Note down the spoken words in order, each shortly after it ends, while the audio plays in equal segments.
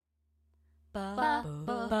So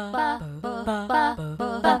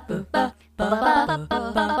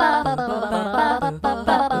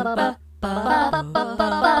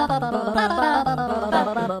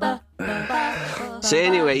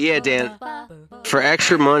anyway, yeah, Dan, for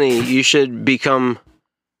extra money, you should become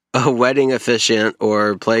a wedding officiant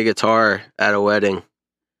or play guitar at a wedding.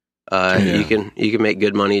 You can make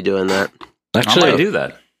good money doing that. Actually, I might do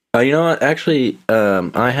that. You know what? Actually,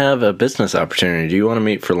 I have a business opportunity. Do you want to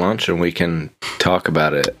meet for lunch and we can talk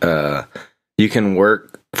about it? You can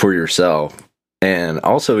work for yourself and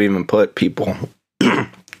also even put people.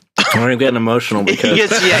 I'm getting emotional because he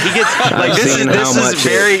gets like this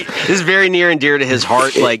is very near and dear to his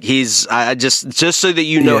heart. Like just so that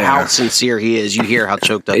you know how sincere he is. You hear how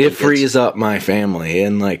choked up. It frees up my family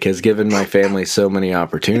and like has given my family so many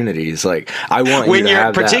opportunities. Like I want when you to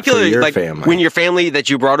have particularly that for your like family. When your family that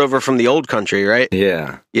you brought over from the old country, right?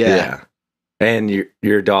 Yeah. And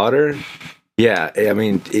your daughter. Yeah, I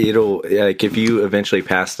mean it'll like if you eventually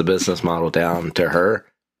pass the business model down to her.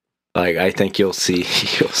 Like I think you'll see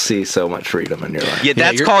so much freedom in your life. Yeah,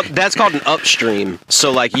 that's called an upstream.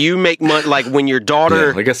 So like you make money like when your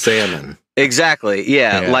daughter like a salmon. Exactly.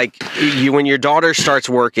 Yeah. Like when your daughter starts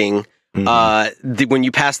working, when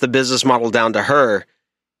you pass the business model down to her,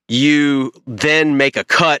 you then make a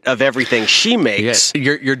cut of everything she makes.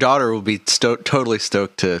 Yeah, your daughter will be totally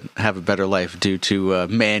stoked to have a better life due to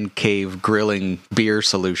man cave grilling beer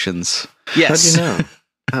solutions. Yes. How'd you know?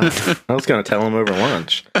 I was going to tell him over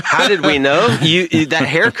lunch. How did we know? You that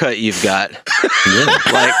haircut you've got. Yeah.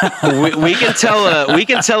 Like we can tell an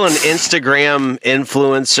Instagram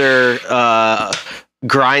influencer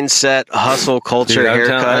grind set hustle culture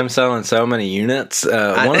haircut. I'm selling so many units.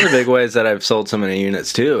 One of the big ways that I've sold so many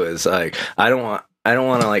units too is like I don't want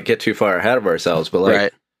to like get too far ahead of ourselves, but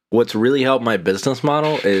like what's really helped my business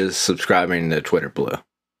model is subscribing to Twitter Blue.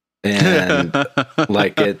 And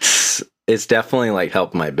like it's definitely like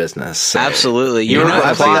helped my business. So. Absolutely.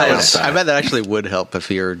 I bet that actually would help if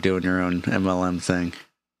you're doing your own MLM thing.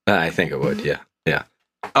 I think it would. Yeah.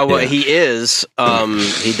 Oh, well, he is.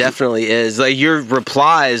 He definitely is. Like your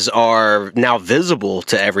replies are now visible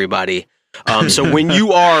to everybody. So when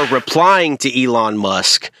you are replying to Elon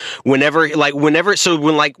Musk, whenever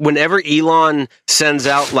Elon sends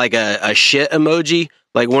out like a shit emoji,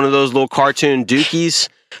 like one of those little cartoon dookies,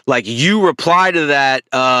 like you reply to that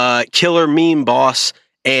killer meme boss,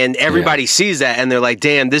 and everybody sees that, and they're like,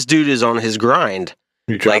 "Damn, this dude is on his grind."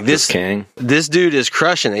 You dropped this King. This dude is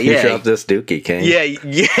crushing it. You dropped this dookie, King. Yeah,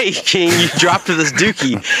 King. You dropped this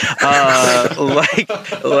dookie.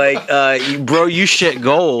 Bro, you shit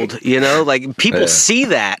gold. You know, like people see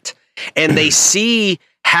that, and they see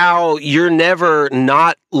how you're never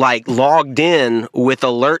not like logged in with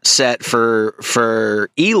alert set for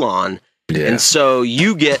Elon. Yeah. And so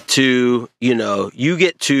you get to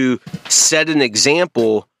set an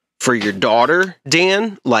example for your daughter,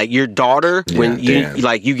 Dan. Like your daughter, when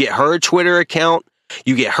you get her a Twitter account,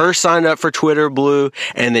 you get her signed up for Twitter Blue,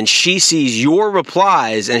 and then she sees your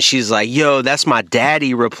replies and she's like, "Yo, that's my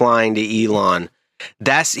daddy replying to Elon."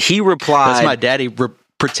 That's my daddy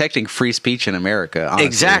protecting free speech in America. Honestly.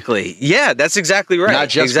 Exactly. Yeah, that's exactly right. Not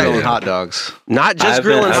just grilling hot dogs. Not just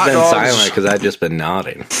grilling hot dogs. I've been silent because I've just been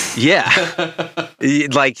nodding. Yeah.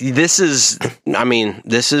 Like this is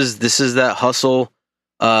that hustle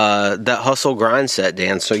grind set,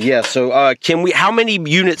 Dan. So yeah. So how many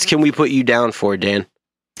units can we put you down for, Dan?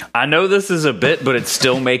 I know this is a bit, but it's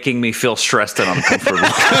still making me feel stressed and uncomfortable.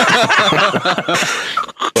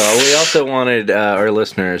 Well, we also wanted our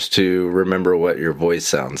listeners to remember what your voice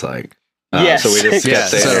sounds like. Yes. So we just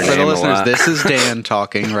So for the listeners, this is Dan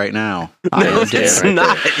talking right now. I am Dan. It's right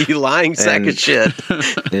not there. You lying sack of shit.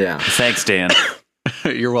 Yeah. Thanks, Dan.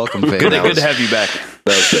 You're welcome, Vic. Good to have you back.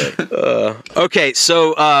 That was good. Okay,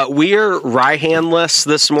 so we are Raihan-less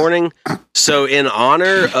this morning. So in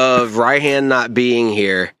honor of Raihan not being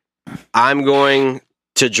here, I'm going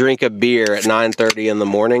to drink a beer at 9:30 in the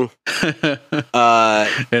morning.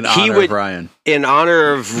 In honor of Ryan. In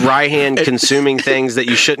honor of Raihan consuming things that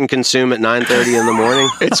you shouldn't consume at 9:30 in the morning.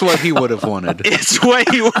 It's what he would have wanted. It's what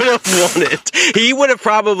he would have wanted. He would have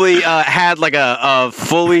probably had like a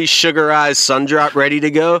fully sugarized sun drop ready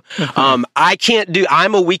to go. I'm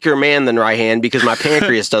a weaker man than Raihan because my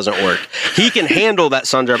pancreas doesn't work. He can handle that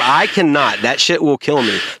sun drop. I cannot. That shit will kill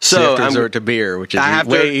me. So I'm resort to beer, which is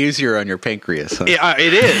way easier on your pancreas. Huh?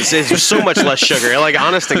 It is. It's so much less sugar. Like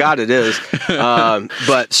honest to God, it is.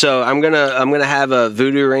 But so I'm gonna have a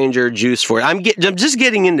Voodoo Ranger juice for it. I'm just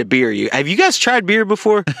getting into beer. Have you guys tried beer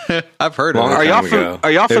before? I've heard of it.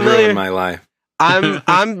 Are y'all familiar? In my life.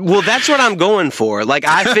 Well, that's what I'm going for. Like,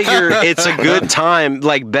 I figure it's a good time,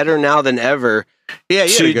 like better now than ever. Yeah,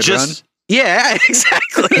 you had a good run. Yeah,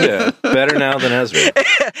 exactly. Yeah, better now than Ezra.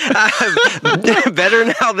 Better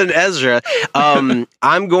now than Ezra.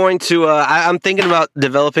 I'm going to. I'm thinking about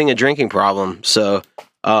developing a drinking problem. So,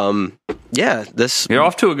 yeah, you're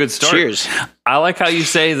off to a good start. Cheers. I like how you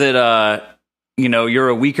say that. You're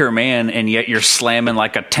a weaker man, and yet you're slamming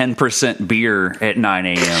like a 10% beer at 9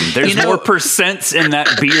 a.m. There's more percents in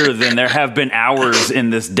that beer than there have been hours in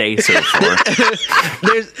this day so far.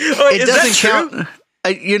 It doesn't count.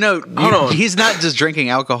 He's not just drinking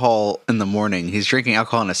alcohol in the morning. He's drinking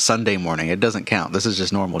alcohol on a Sunday morning. It doesn't count. This is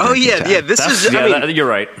just normal. Oh yeah, time. yeah. You're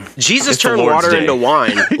right. Jesus turned water into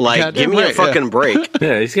wine. Like, give me a fucking break.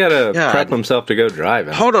 Yeah, he's got to prep himself to go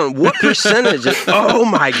driving. Hold on, what percentage? Oh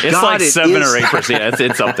my god, it's like 7 or 8%. Yeah,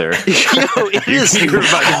 it's up there. It is. You're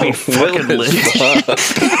about to be fucking lit.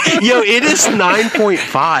 It is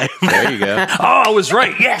 9.5. There you go. Oh, I was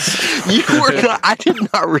right. Yes, you were not. I did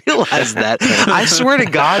not realize that. I swear to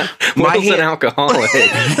God, an alcoholic.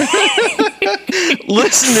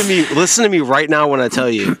 Listen to me right now when I tell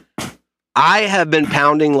you, I have been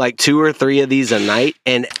pounding like 2 or 3 of these a night,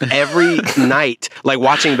 and every night, like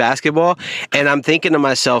watching basketball, and I'm thinking to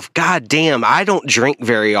myself, God damn, I don't drink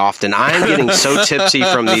very often. I'm getting so tipsy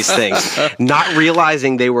from these things, not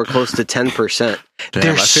realizing they were close to 10%.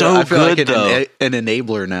 They're so good, like though. An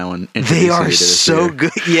enabler now, and they are so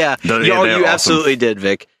good. Yeah, you awesome. Absolutely did,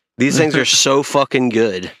 Vic. These things are so fucking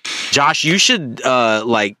good. Josh, you should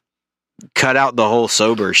cut out the whole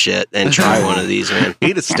sober shit and try one of these, man.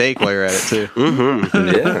 Eat a steak while you're at it too.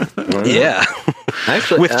 Mm-hmm. Yeah.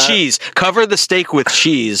 Actually, with cheese. Cover the steak with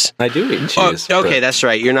cheese. I do eat cheese. Okay, that's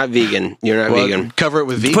right. You're not vegan. Vegan. Cover it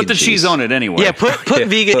with vegan. Put the cheese on it anyway. Yeah, put vegan.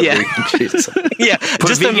 Vegan cheese. Yeah,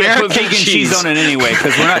 just American put vegan cheese on it anyway,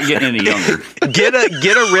 because we're not getting any younger. Get a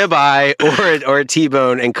ribeye or a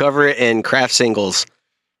T-bone and cover it in Kraft Singles,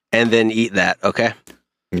 and then eat that. Okay.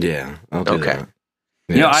 Yeah. I'll do that.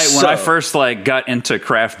 When I first got into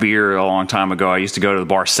craft beer a long time ago, I used to go to the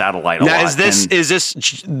bar Satellite a lot. Is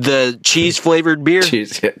this the cheese flavored beer?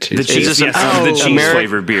 Cheese. The cheese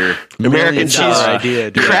flavored beer. American cheese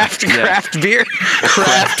idea. Kraft beer.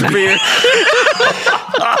 Kraft beer.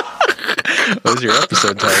 That was your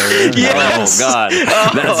episode title. Yes. Oh God,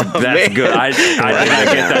 that's good. I did not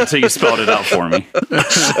get that until you spelled it out for me.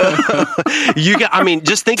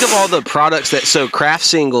 Just think of all the products so Kraft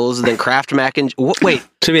Singles, then Kraft Mac and wait.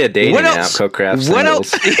 Should be a dating app called Kraft Singles. What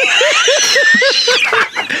else?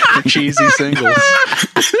 Cheesy singles.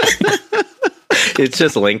 It's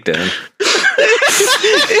just LinkedIn.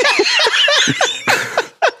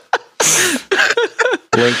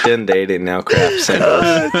 LinkedIn dating, now Kraft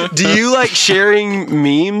Singles. Do you like sharing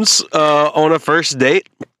memes on a first date?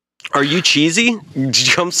 Are you cheesy?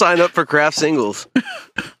 Come sign up for Kraft Singles.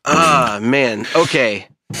 Man. Okay.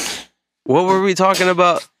 What were we talking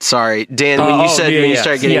about? Sorry, Dan. When you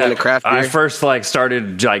started getting into craft beer, I first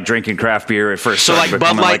started drinking craft beer. At first, so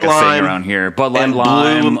Bud Light Lime around here, Bud Light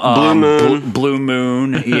Lime, Blue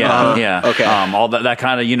Moon, yeah. Okay, all that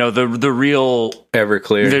kind of the real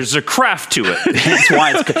Everclear. There's a craft to it. That's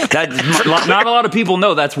why not a lot of people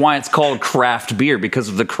know. That's why it's called craft beer, because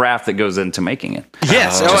of the craft that goes into making it.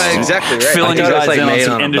 Yes, exactly right. Filling you guys in on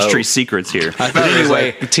some industry secrets here. I thought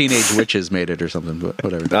anyway, teenage witches made it or something, but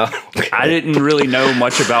whatever. Okay. I didn't really know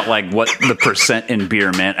much about what the percent in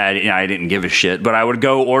beer meant. I didn't give a shit, but I would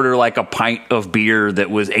go order a pint of beer that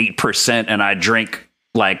was 8%, and I'd drink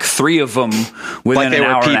 3 of them within an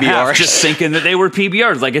hour and a half, just thinking that they were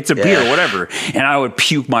PBRs, it's a beer, whatever. And I would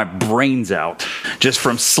puke my brains out just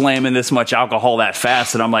from slamming this much alcohol that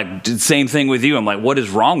fast. And I'm like, same thing with you. I'm like, what is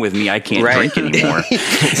wrong with me? I can't drink anymore.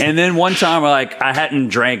 And then one time, I hadn't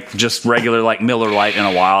drank just regular Miller Lite in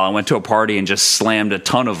a while. I went to a party and just slammed a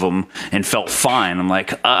ton of them and felt fine. I'm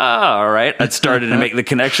like, all right. I started to make the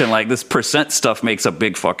connection. This percent stuff makes a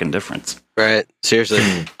big fucking difference. Right. Seriously.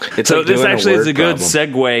 So this actually is a good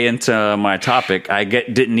segue into my topic. I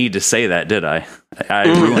didn't need to say that, did I? I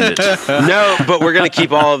ruined it. No, but we're going to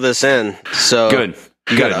keep all of this in. So good.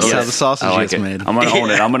 That's how the sausage is made. I'm going to own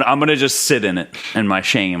it. I'm going to just sit in it in my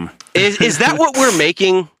shame. Is that what we're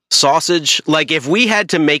making? Sausage? If we had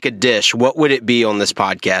to make a dish, what would it be on this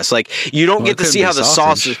podcast? You don't get to see how the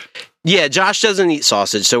sausage. Yeah, Josh doesn't eat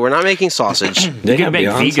sausage, so we're not making sausage. They can make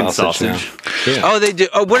vegan sausage. Yeah. Oh, they do.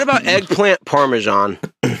 Oh, what about eggplant parmesan?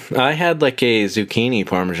 I had a zucchini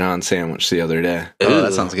parmesan sandwich the other day. Oh,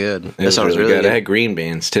 that sounds good. That sounds really good. I had green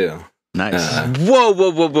beans too. Nice. Whoa!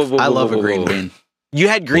 I love a green bean. You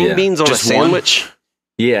had green beans on a sandwich?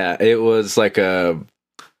 Yeah, it was a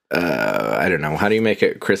I don't know. How do you make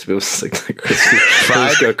it crispy? It was like crispy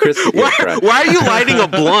fried. Crispy, why are you lighting a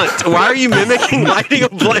blunt? Why are you mimicking lighting a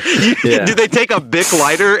blunt? Do they take a Bic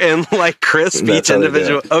lighter and like crisp each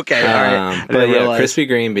individual? Okay, all right. But yeah, crispy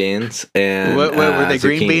green beans and what were they? Zucchini.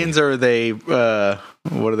 Green beans or are they?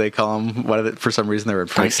 What do they call them? For some reason they were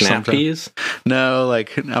French. Like snap peas? No,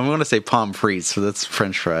 like I'm going to say pommes frites. So that's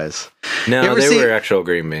French fries. No, they were actual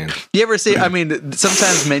green beans. You ever see? I mean,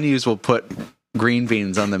 sometimes menus will put green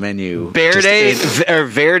beans on the menu. Verde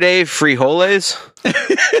frijoles?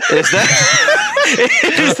 Is that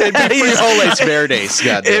frijoles verdes?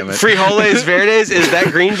 God damn it! Frijoles verdes, is that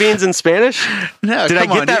green beans in Spanish? No, did I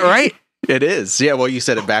get that right? It is. Yeah. Well, you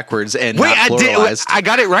said it backwards and wait, not pluralized. I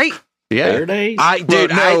got it right. Yeah,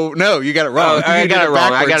 verdes? No, you got it wrong. I got it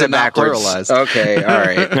wrong. I got it backwards. Pluralized. Okay, all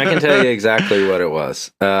right. I can tell you exactly what it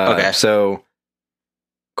was. Okay, so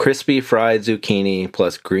crispy fried zucchini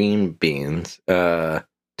plus green beans,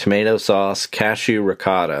 tomato sauce, cashew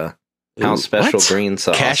ricotta, house special green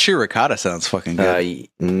sauce. Cashew ricotta sounds fucking good.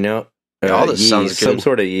 No, all this yeast, sounds good. Some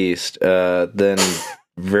sort of yeast. Then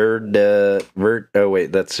oh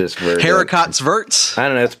wait, that's just verde. Haricots verts. I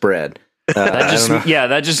don't know. It's bread.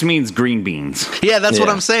 That just means green beans. Yeah, that's what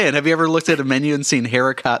I'm saying. Have you ever looked at a menu and seen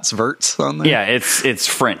haricots verts on there? Yeah, it's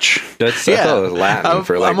French. I thought it was Latin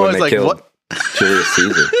for like when they killed Julius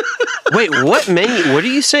Caesar. Wait, what menu? What are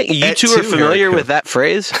you saying? You two are familiar with that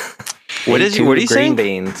phrase? What are you saying? Green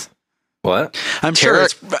beans. What? I'm sure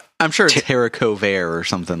it's haricot vert or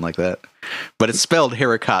something like that. But it's spelled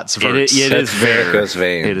haricots verts. It is varicose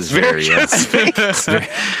veins. It is very,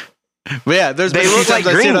 But yeah, they look like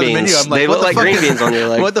green beans. I'm like, they look like green beans on your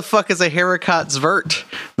leg. What the fuck is a haricots vert?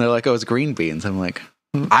 And they're like, oh, it's green beans. I'm like,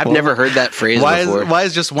 I've never heard that phrase before. Why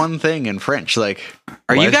is just one thing in French? Like,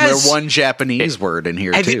 are you guys? Is there one Japanese word in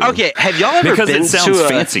here too? Have y'all ever because been it sounds to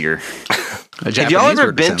fancier? Have y'all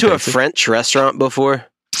ever been to a French restaurant before?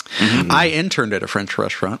 Mm-hmm. I interned at a French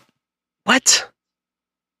restaurant. What?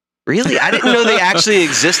 Really? I didn't know they actually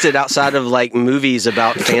existed outside of like movies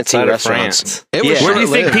about fancy restaurants. Where do you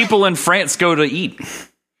think people in France go to eat?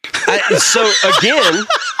 So again,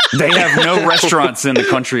 they have no restaurants in the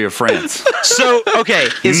country of France. So okay,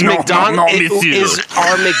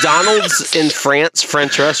 are McDonald's in France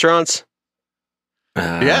French restaurants?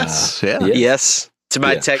 Yes. Yeah. Yes. To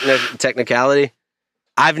my technicality.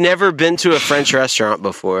 I've never been to a French restaurant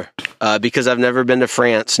before because I've never been to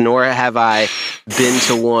France, nor have I been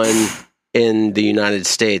to one in the United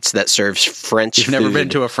States that serves French food. You've never been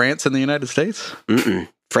to a France in the United States? Mm-mm.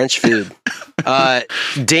 French food.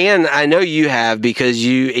 Dan, I know you have because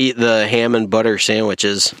you eat the ham and butter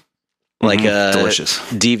sandwiches like delicious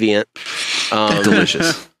deviant.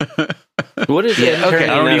 Delicious. What is it? Okay.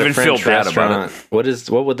 I don't even feel bad about it.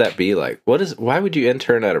 What would that be like? Why would you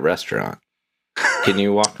intern at a restaurant? Can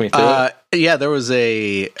you walk me through it? Yeah, there was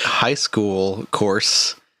a high school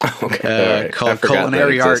course called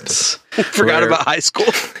Culinary Arts. Forgot about high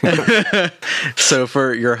school. So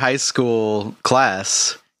for your high school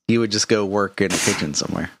class, you would just go work in a kitchen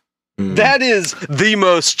somewhere. That is the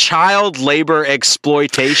most child labor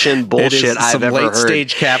exploitation bullshit I've ever heard. Late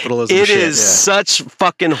stage capitalism. It is such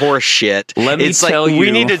fucking horse shit. Let me tell you, we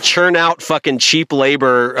need to churn out fucking cheap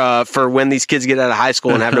labor for when these kids get out of high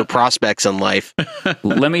school and have no prospects in life.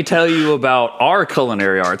 Let me tell you about our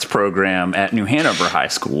culinary arts program at New Hanover High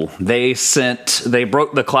School. They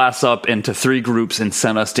broke the class up into 3 groups and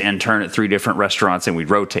sent us to intern at 3 different restaurants, and we'd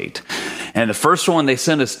rotate. And the first one they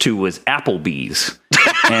sent us to was Applebee's.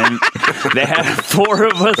 And they had 4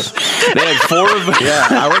 of us. Yeah,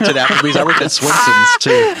 I worked at Applebee's. I worked at Swenson's too.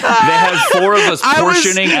 They had 4 of us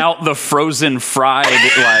portioning out the frozen fried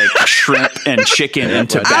like shrimp and chicken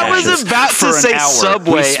into bags. I was about to say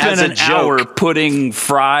Subway we spent as a an hour putting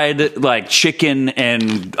fried like chicken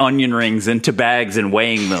and onion rings into bags and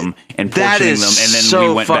weighing them and portioning them, and then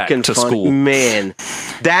we went back to school. Man,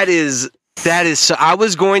 that is. So, I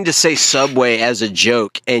was going to say Subway as a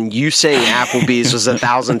joke, and you saying Applebee's was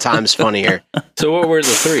 1,000 times funnier. So what were the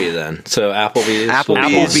 3 then? So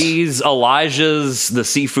Applebee's, Elijah's, the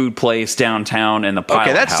seafood place downtown, and the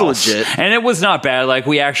Pilot House. Legit. And it was not bad. Like,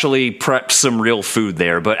 we actually prepped some real food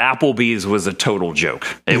there, but Applebee's was a total joke.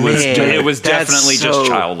 It was definitely just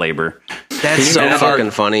child labor. That's so fucking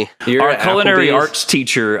funny. Our culinary arts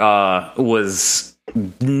teacher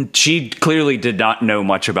she clearly did not know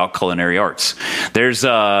much about culinary arts. There's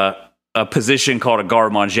a position called a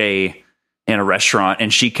garde manger in a restaurant,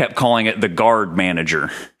 and she kept calling it the guard manager.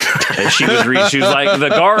 She was like, the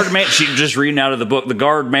guard man. She just reading out of the book. The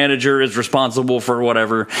guard manager is responsible for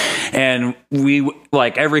whatever. And we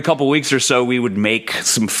like every couple weeks or so, we would make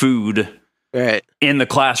some food Right. In the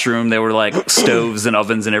classroom, there were like stoves and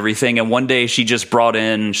ovens and everything. And one day she just brought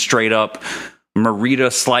in straight up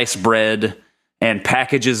Merita sliced bread and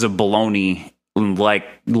packages of bologna, like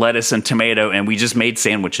lettuce and tomato, and we just made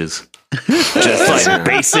sandwiches. Just like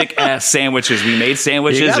basic ass sandwiches. We made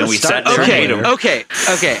sandwiches and we sat there and ate them. Okay.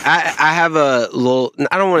 I have a little,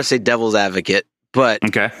 I don't want to say devil's advocate, but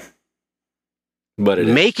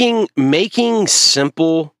making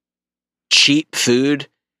simple, cheap food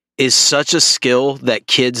is such a skill that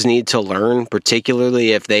kids need to learn,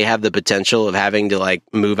 particularly if they have the potential of having to like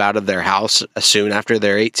move out of their house soon after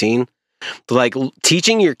they're 18. Like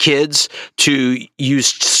teaching your kids to use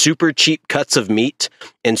super cheap cuts of meat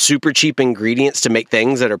and super cheap ingredients to make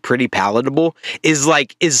things that are pretty palatable is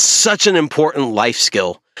such an important life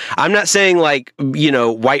skill. I'm not saying like,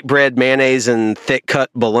 white bread, mayonnaise, and thick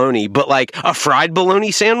cut bologna, but like a fried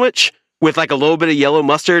bologna sandwich with like a little bit of yellow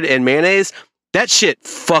mustard and mayonnaise. That shit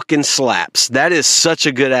fucking slaps. That is such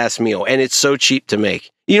a good ass meal, and it's so cheap to make.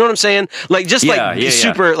 You know what I'm saying? Like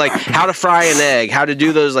super like how to fry an egg, how to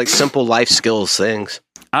do those like simple life skills things.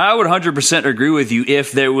 I would 100% agree with you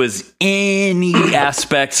if there was any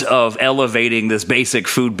aspect of elevating this basic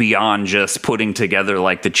food beyond just putting together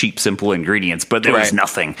like the cheap, simple ingredients. But there was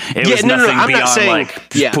nothing. It was nothing beyond not saying,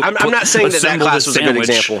 I'm not saying that class was a good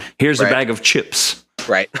example. Here's a bag of chips.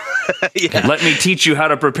 Right. Let me teach you how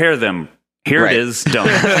to prepare them. Here it is, done.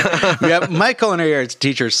 Yeah, my culinary arts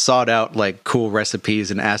teacher sought out like cool recipes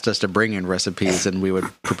and asked us to bring in recipes, and we would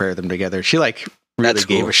prepare them together. She like really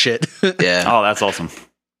gave a shit. Yeah. Oh, that's awesome.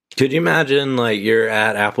 Could you imagine like you're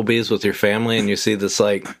at Applebee's with your family and you see this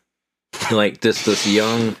this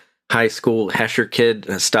young high school Hesher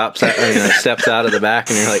kid steps out of the back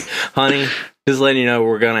and you're like, honey, just letting you know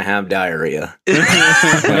we're gonna have diarrhea.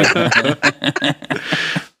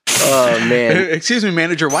 Oh man! Excuse me,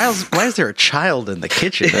 manager. Why is there a child in the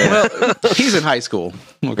kitchen? Well, he's in high school.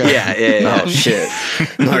 Okay. Yeah. Oh shit!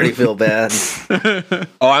 I already feel bad.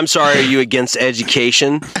 Oh, I'm sorry. Are you against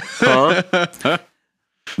education? Huh?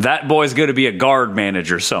 That boy's going to be a guard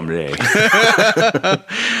manager someday.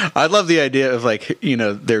 I love the idea of like,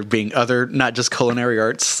 there being other, not just culinary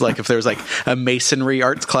arts. Like if there's like a masonry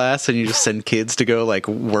arts class and you just send kids to go like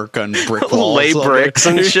work on brick walls. Lay bricks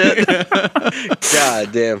and shit.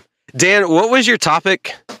 God damn. Dan, what was your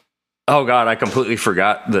topic? Oh, God, I completely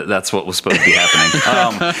forgot that that's what was supposed to be happening.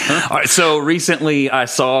 All right, so recently I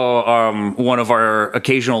saw one of our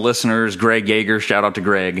occasional listeners, Greg Yeager, shout out to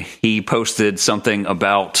Greg. He posted something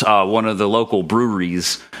about one of the local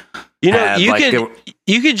breweries. You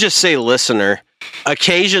could just say listener.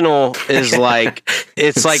 Occasional is like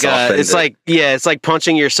it's like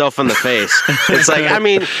punching yourself in the face. It's like, I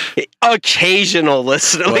mean, occasional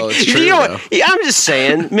listener. Well, it's true, I'm just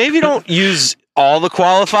saying, maybe don't use all the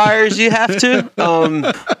qualifiers you have to. Well,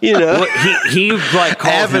 he like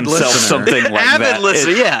called avid himself listener. something like avid that.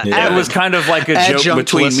 Listener, It was kind of like a Adjunct joke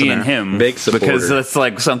between listener. me and him, Big supporter. because that's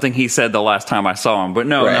like something he said the last time I saw him.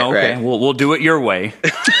 But okay, we'll do it your way.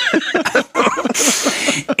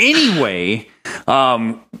 Anyway,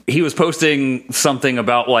 he was posting something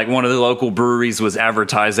about like one of the local breweries was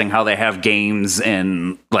advertising how they have games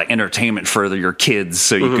and like entertainment for your kids.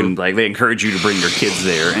 So you can like, they encourage you to bring your kids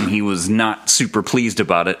there. And he was not super pleased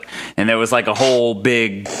about it. And there was like a whole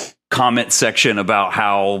big comment section about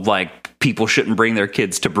how like people shouldn't bring their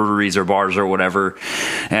kids to breweries or bars or whatever.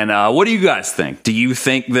 And what do you guys think? Do you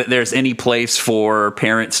think that there's any place for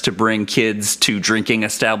parents to bring kids to drinking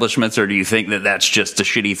establishments, or do you think that that's just a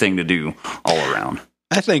shitty thing to do all around?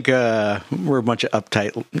 I think we're a bunch of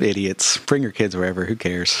uptight idiots. Bring your kids wherever. Who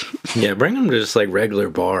cares? Yeah, bring them to just like regular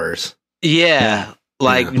bars. Yeah.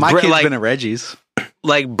 Like my kid's been at Reggie's.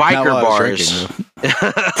 Like biker bars.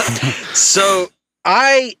 So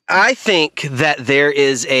I think that there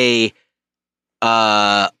is a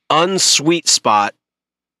unsweet spot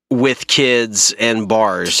with kids and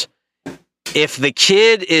bars. If the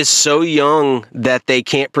kid is so young that they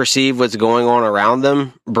can't perceive what's going on around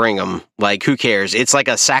them, bring them. Like, who cares? It's like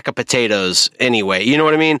a sack of potatoes anyway. You know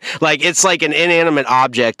what I mean? Like, it's like an inanimate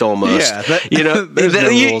object almost. Yeah, there's no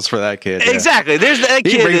rules for that kid. Exactly. There's that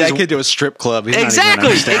kid. Bring that kid to a strip club.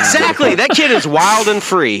 Exactly. That kid is wild and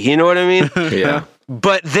free. You know what I mean? Yeah.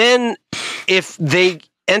 But then, if they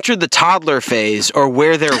enter the toddler phase or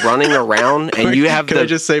where they're running around and you have I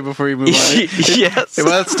just say before you move on? Yes.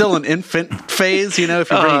 Well, it's still an infant phase. If you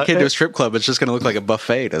bring a kid to a strip club, it's just going to look like a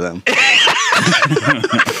buffet to them.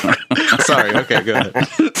 Sorry. Okay, go ahead.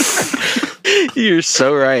 You're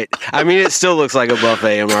so right. I mean, it still looks like a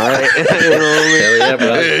buffet. Am I right? Hell yeah,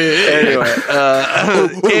 bro.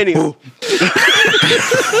 Anyway,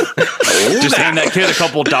 Just hand that kid a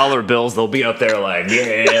couple dollar bills. They'll be up there like,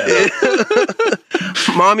 yeah.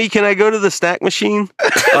 Mommy, can I go to the snack machine?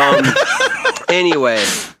 Anyway,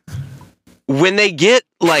 when they get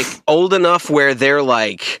like old enough where they're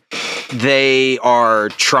like, they are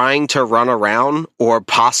trying to run around or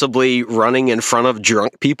possibly running in front of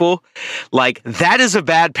drunk people, like that is a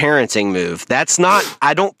bad parenting move. That's not,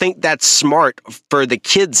 I don't think that's smart for the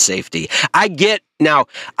kids' safety. Now,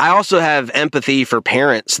 I also have empathy for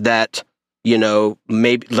parents that, you know,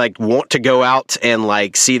 maybe like want to go out and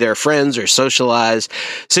like see their friends or socialize,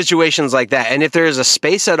 situations like that. And if there's a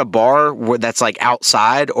space at a bar where that's like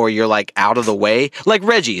outside or you're like out of the way, like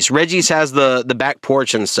Reggie's has the back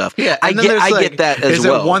porch and stuff. Yeah, I get that as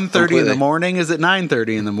well. Is it 1:30 in the morning? Is it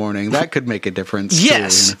 9:30 in the morning? That could make a difference.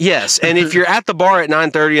 Yes, too, you know? yes. And if you're at the bar at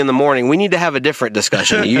 9:30 in the morning, we need to have a different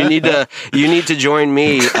discussion. You need to join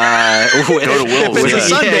me. Go to Will's. If it's a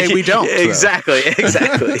Sunday, we don't. Exactly.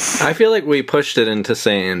 I feel like we pushed it into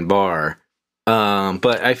saying bar,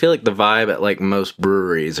 but I feel like the vibe at like most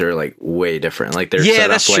breweries are like way different. Like they're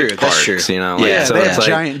set up like parks, you know. Like, yeah, so they it's have like,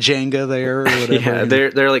 giant Jenga there or whatever. Yeah,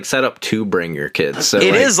 they're like set up to bring your kids. So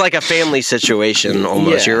it like, is like a family situation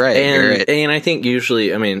almost. Yeah, You're right. And I think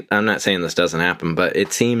usually, I mean, I'm not saying this doesn't happen, but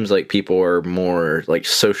it seems like people are more like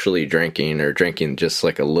socially drinking or drinking just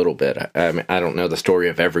like a little bit. I mean, I don't know the story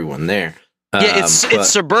of everyone there. Yeah, it's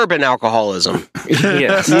suburban alcoholism.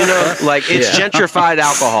 Yeah, you know, like it's gentrified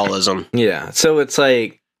alcoholism. Yeah, so it's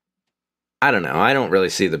like, I don't know. I don't really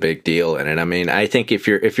see the big deal in it. I mean, I think if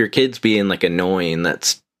your kid's being like annoying,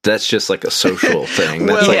 that's just like a social thing.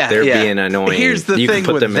 That's like they're being annoying. Here's the you thing can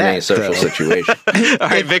put with them in any social situation. All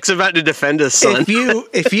right, Vic's about to defend his son.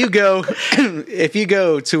 If you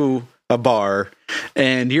go to a bar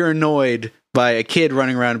and you're annoyed by a kid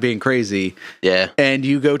running around being crazy, and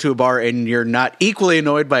you go to a bar and you're not equally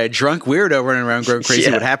annoyed by a drunk weirdo running around going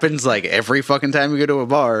crazy, what happens like every fucking time you go to a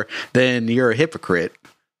bar, then you're a hypocrite,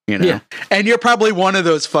 you know? And you're probably one of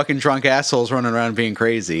those fucking drunk assholes running around being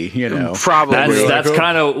crazy, you know? Probably. That's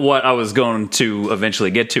kind of what I was going to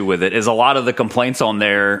eventually get to with it, is a lot of the complaints on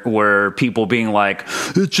there where people being like,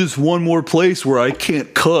 it's just one more place where I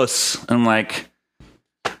can't cuss. I'm like,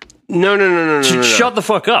 No. Shut the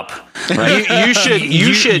fuck up. Right?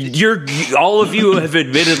 You should. All of you have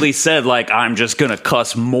admittedly said like, I'm just gonna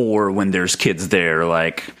cuss more when there's kids there.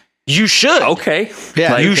 Like, you should. Okay.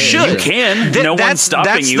 Yeah, you should. You can. No one's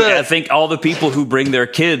stopping you. I think all the people who bring their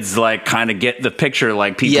kids like kind of get the picture.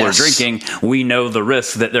 Like, people are drinking. We know the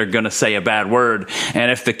risk that they're gonna say a bad word,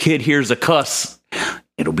 and if the kid hears a cuss,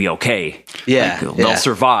 it'll be okay. Yeah, like, they'll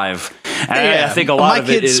survive. And I think a lot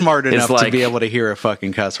of it is smart enough like, to be able to hear a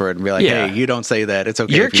fucking cuss word and be like, "Hey, you don't say that. It's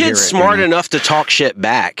okay." Your kid's smart enough to talk shit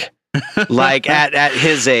back. Like at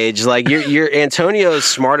his age, like your Antonio's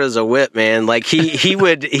smart as a whip, man. Like he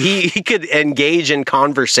could engage in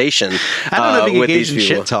conversation. I don't know if he with engage these in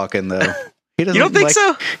people. shit talking though. He doesn't You don't think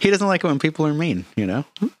so? He doesn't like it when people are mean, you know?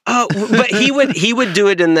 But he would do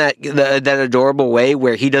it in that adorable way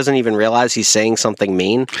where he doesn't even realize he's saying something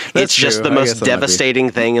mean. It's just the most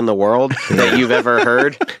devastating thing in the world that you've ever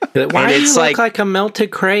heard. Why do you look like a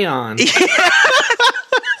melted crayon?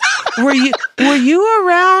 Were you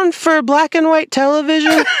around for black and white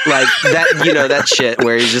television? Like that, you know, that shit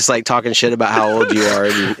where he's just like talking shit about how old you are,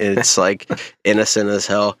 and it's like innocent as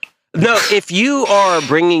hell. No, if you are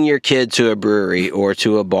bringing your kid to a brewery or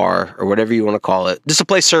to a bar or whatever you want to call it, just a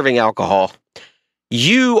place serving alcohol,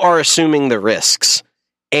 you are assuming the risks.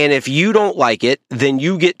 And if you don't like it, then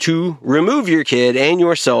you get to remove your kid and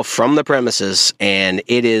yourself from the premises, and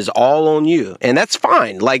it is all on you. And that's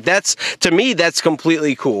fine. Like, to me, that's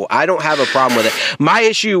completely cool. I don't have a problem with it. My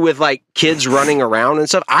issue with like kids running around and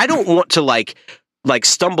stuff, I don't want to like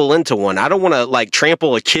stumble into one. I don't want to like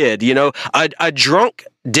trample a kid, you know, a drunk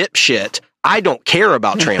dipshit. I don't care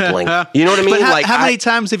about trampling. You know what I mean? But how many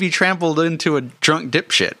times have you trampled into a drunk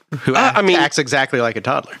dipshit who acts exactly like a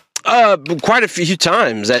toddler? Quite a few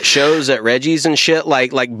times at shows at Reggie's and shit,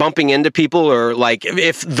 like bumping into people, or like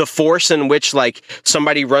if the force in which like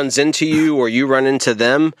somebody runs into you or you run into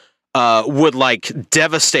them would like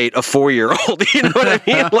devastate a 4-year-old. You know what I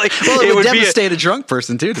mean? Like, well, it would devastate a drunk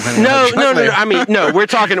person too. Depending no. on I mean, no. We're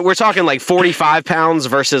talking like 45 pounds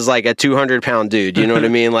versus like a 200-pound dude. You know what I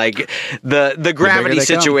mean? Like the gravity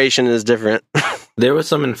situation is different. There was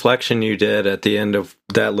some inflection you did at the end of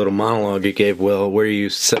that little monologue you gave, Will, where you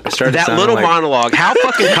started that little monologue. How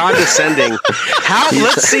fucking condescending!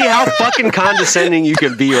 Let's see how fucking condescending you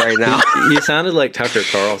can be right now. You sounded like Tucker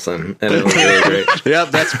Carlson, and it was really great. Yeah,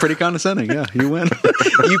 that's pretty condescending. Yeah, you win.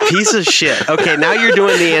 You piece of shit. Okay, now you're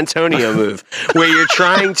doing the Antonio move, where you're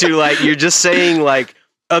trying to like, you're just saying like,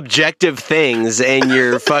 objective things, and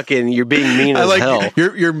you're being mean as hell.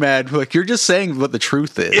 You're mad. Like, you're just saying what the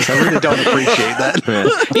truth is. I really don't appreciate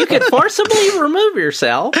that. You can forcibly remove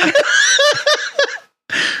yourself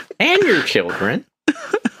and your children.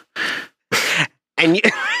 And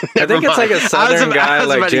I think it's like a Southern guy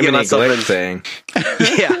like Jiminy Glick thing.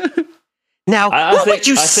 Yeah. Now, what would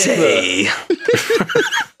you say?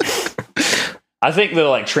 I think the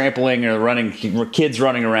like trampling or kids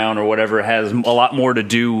running around or whatever has a lot more to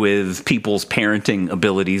do with people's parenting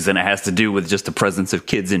abilities than it has to do with just the presence of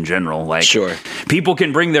kids in general. Like, sure, people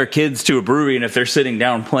can bring their kids to a brewery, and if they're sitting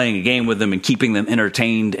down playing a game with them and keeping them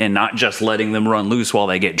entertained and not just letting them run loose while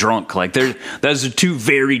they get drunk, like those are two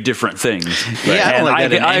very different things. Yeah, and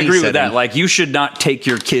I agree setting. with that. Like, you should not take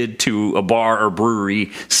your kid to a bar or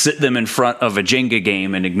brewery, sit them in front of a Jenga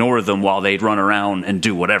game, and ignore them while they run around and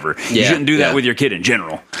do whatever. You shouldn't do that with your kid in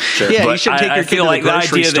general. Sure. Yeah, but you should take your kid feel to like the the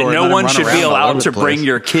grocery idea that store no and one let should them be run all allowed over to the bring place.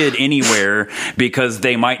 your kid anywhere because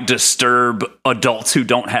they might disturb adults who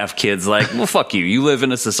don't have kids. Like, well, fuck you. You live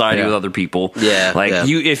in a society with other people. Yeah. Like,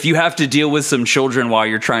 if you have to deal with some children while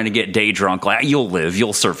you're trying to get day drunk, like, you'll live,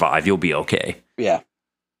 you'll survive, you'll be okay. Yeah.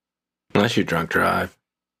 Unless you drunk drive.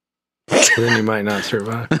 Then you might not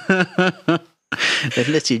survive.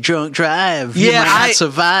 Unless you drunk drive, you might not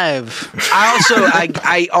survive.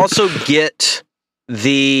 I also get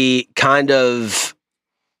the kind of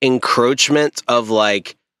encroachment of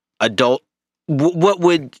like adult, what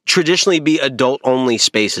would traditionally be adult only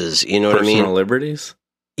spaces. You know what I mean? Personal liberties.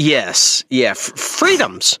 Yes, yeah,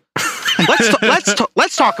 freedoms.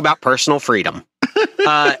 Let's talk about personal freedom.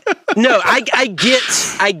 No,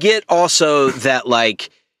 I get also that, like,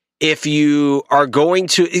 if you are going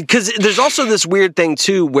to, because there's also this weird thing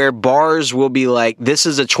too, where bars will be like, this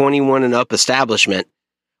is a 21 and up establishment,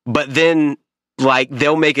 but then like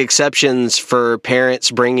they'll make exceptions for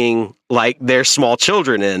parents bringing like their small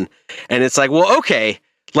children in. And it's like, well, okay,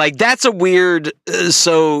 like that's a weird,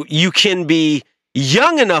 so you can be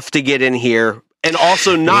young enough to get in here and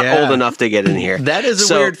also not old enough to get in here. That is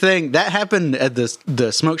a weird thing. That happened at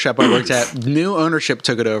the smoke shop I worked at. New ownership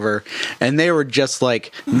took it over, and they were just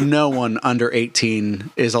like, no one under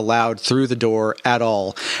 18 is allowed through the door at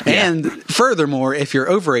all. Yeah. And furthermore, if you're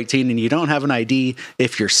over 18 and you don't have an ID,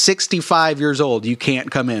 if you're 65 years old, you can't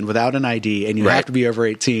come in without an ID, and you have to be over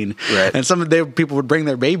 18. Right. And people would bring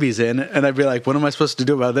their babies in, and I'd be like, what am I supposed to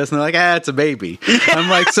do about this? And they're like, it's a baby. I'm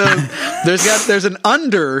like, so there's an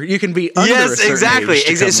under, you can be under a certain exactly.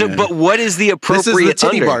 So, but what is the appropriate? This is the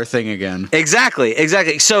titty bar thing again. Exactly.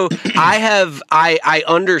 So I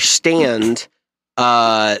understand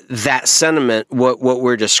that sentiment, what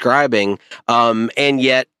we're describing, and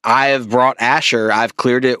yet I have brought Asher. I've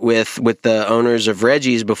cleared it with the owners of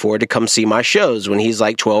Reggie's before to come see my shows when he's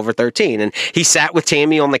like 12 or 13, and he sat with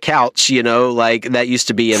Tammy on the couch, you know, like that used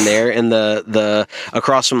to be in there in the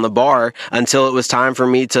across from the bar until it was time for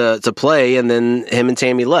me to play, and then him and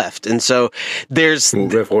Tammy left, and so there's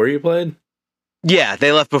before you played. Yeah,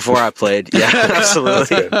 they left before I played. Yeah,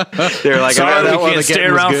 absolutely. They're like, sorry, we can't stay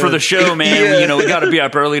around for the show, man. Yeah. We got to be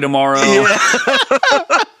up early tomorrow. Yeah.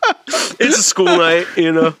 It's a school night,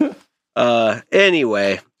 you know.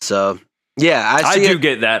 Anyway, so yeah, I do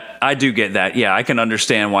get that. I do get that. Yeah, I can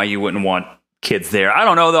understand why you wouldn't want kids there. I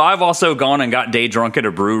don't know though. I've also gone and got day drunk at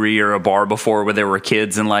a brewery or a bar before where there were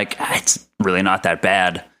kids, and like, it's really not that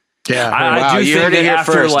bad. Yeah, I do. You heard it here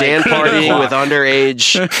first. Like, Dan partying with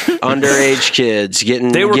underage kids.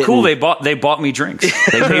 They were cool. They bought me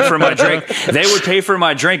drinks. They paid for my drink. They would pay for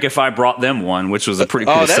my drink if I brought them one, which was a pretty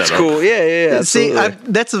cool setup. Oh, that's cool. Yeah. See,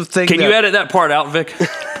 that's the thing. Can you edit that part out, Vic?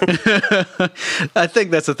 I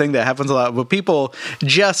think that's the thing that happens a lot. But people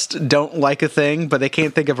just don't like a thing, but they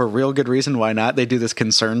can't think of a real good reason why not. They do this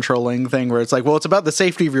concern trolling thing where it's like, well, it's about the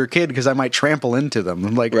safety of your kid because I might trample into them.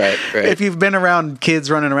 I'm like, right. If you've been around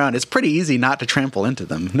kids running around, it's pretty easy not to trample into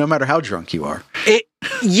them, no matter how drunk you are.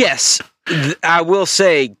 Yes. I will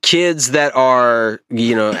say kids that are,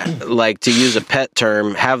 you know, like, to use a pet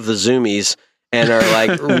term, have the zoomies and are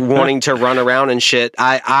like wanting to run around and shit.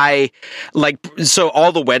 I like, so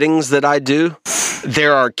all the weddings that I do,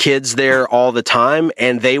 there are kids there all the time,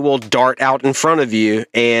 and they will dart out in front of you,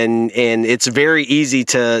 and it's very easy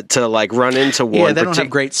to like run into one. Yeah, they don't have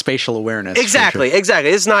great spatial awareness. Exactly.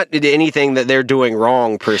 It's not anything that they're doing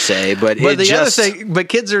wrong per se, but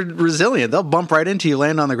kids are resilient. They'll bump right into you,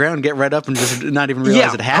 land on the ground, get right up, and just not even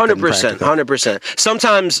realize it happened.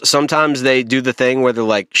 100%. Sometimes they do the thing where they're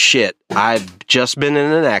like, shit, I've just been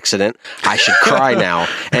in an accident. I should cry now.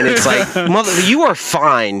 And it's like, mother, you are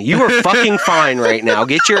fine. You are fucking fine right now.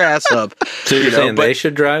 Get your ass up. So you're saying they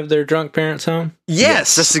should drive their drunk parents home?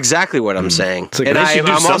 Yes, that's exactly what I'm saying. Like, and they should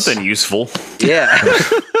do something useful. Yeah.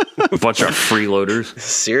 A bunch of freeloaders.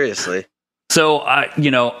 Seriously. So,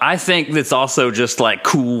 I think that's also just like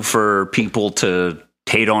cool for people to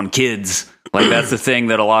hate on kids. Like, that's the thing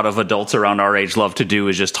that a lot of adults around our age love to do,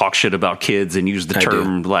 is just talk shit about kids and use the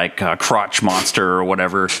term like crotch monster or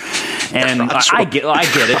whatever. And I get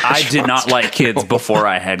it. I did not like kids before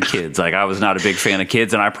I had kids. Like, I was not a big fan of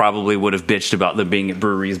kids, and I probably would have bitched about them being at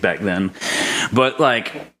breweries back then. But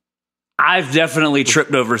like, I've definitely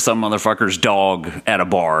tripped over some motherfucker's dog at a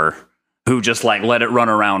bar who just like let it run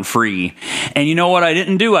around free. And you know what I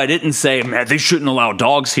didn't do? I didn't say, man, they shouldn't allow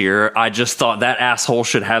dogs here. I just thought that asshole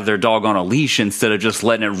should have their dog on a leash instead of just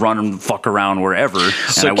letting it run and fuck around wherever.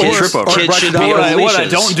 So and I would trip over it. What I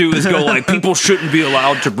don't do is go like, people shouldn't be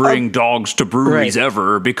allowed to bring dogs to breweries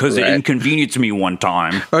ever because it inconvenienced me one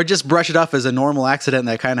time. Or just brush it off as a normal accident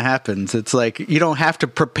that kind of happens. It's like, you don't have to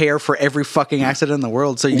prepare for every fucking accident in the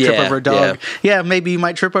world. So you trip over a dog. Yeah, maybe you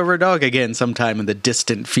might trip over a dog again sometime in the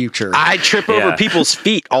distant future. I trip over people's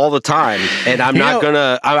feet all the time, and I'm not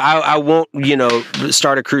gonna. I won't.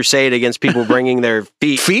 Start a crusade against people bringing their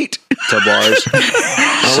feet to bars.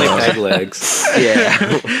 Only peg legs. Yeah,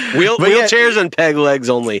 wheelchairs and peg legs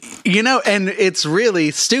only. And it's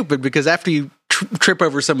really stupid because after you trip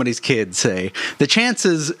over somebody's kid, say, the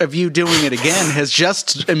chances of you doing it again has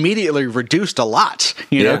just immediately reduced a lot.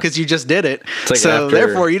 Because you just did it. Like so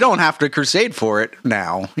therefore, you don't have to crusade for it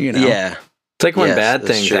now. Yeah. It's like when bad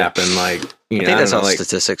things happen, like, I think that's how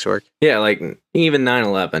statistics work. Yeah, like even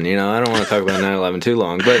 9/11, I don't want to talk about 9/11 too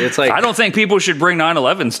long, but it's like... I don't think people should bring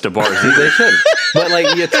 9/11s to bars. They should. But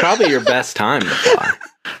like, it's probably your best time to fly.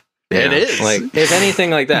 It is. Like, if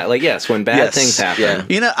anything like that, like, yes, when bad things happen.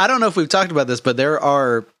 Yeah. I don't know if we've talked about this, but there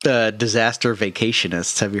are disaster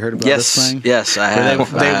vacationists. Have you heard about this thing? Yes, I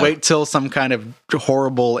have. They wait till some kind of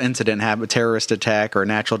horrible incident, have a terrorist attack or a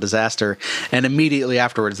natural disaster, and immediately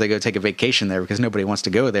afterwards they go take a vacation there because nobody wants to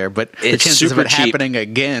go there. But the chances of it happening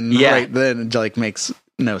again right then like makes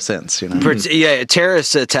no sense. Yeah,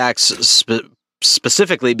 terrorist attacks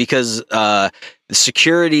specifically because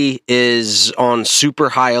security is on super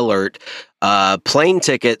high alert. Plane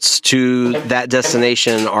tickets to that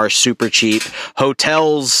destination are super cheap.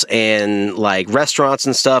 Hotels and like restaurants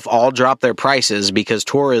and stuff all drop their prices because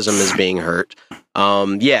tourism is being hurt.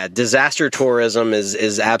 Disaster tourism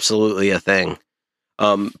is absolutely a thing.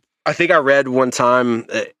 I think I read one time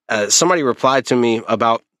somebody replied to me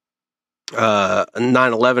about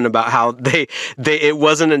 9/11 about how they it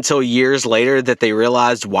wasn't until years later that they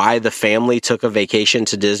realized why the family took a vacation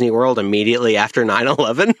to Disney World immediately after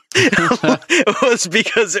 9/11. It was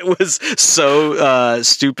because it was so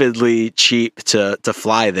stupidly cheap to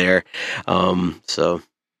fly there.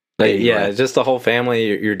 Yeah, just the whole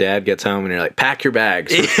family. Your dad gets home and you're like, pack your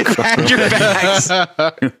bags. Pack your bags.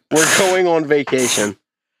 We're going on vacation.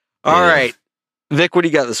 All right, Vic, what do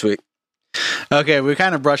you got this week? Okay, we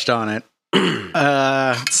kind of brushed on it.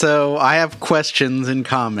 So I have questions and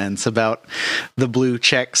comments about the blue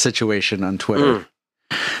check situation on Twitter.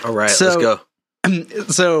 All right, let's go.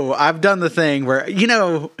 So I've done the thing where,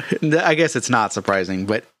 I guess it's not surprising,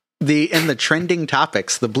 but in the trending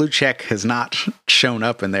topics, the blue check has not shown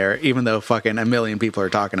up in there, even though fucking a million people are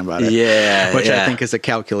talking about it. Yeah. Which I think is a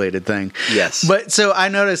calculated thing. Yes. But so I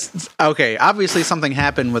noticed, obviously something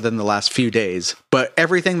happened within the last few days, but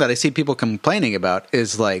everything that I see people complaining about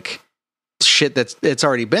is like shit it's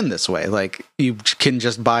already been this way. Like, you can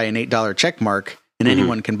just buy an $8 check mark and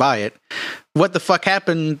anyone can buy it. What the fuck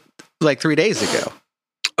happened like 3 days ago?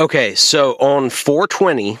 Okay, so on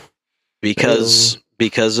 420,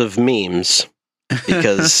 because of memes,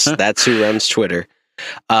 because that's who runs Twitter,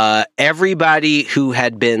 everybody who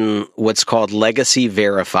had been what's called legacy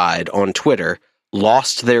verified on Twitter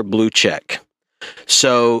lost their blue check.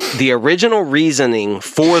 So the original reasoning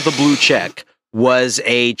for the blue check was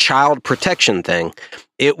a child protection thing.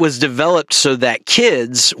 It was developed so that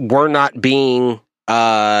kids were not being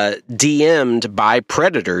DM'd by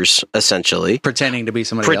predators, essentially. Pretending to be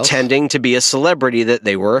somebody else? Pretending to be a celebrity that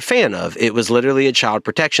they were a fan of. It was literally a child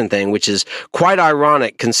protection thing, which is quite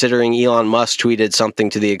ironic considering Elon Musk tweeted something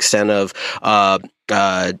to the extent of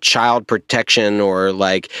child protection, or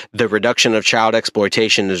like the reduction of child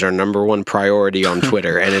exploitation is our number one priority on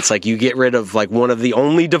Twitter. And it's like you get rid of like one of the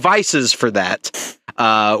only devices for that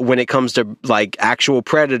when it comes to like actual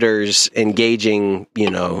predators engaging,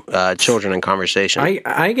 children in conversation.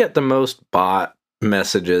 I get the most bot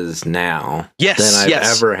messages now than I've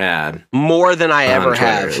ever had. More than I ever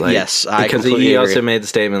have. Like, yes, I because completely he agree. also made the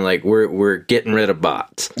statement like we're getting rid of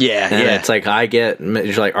bots. Yeah, and yeah. it's like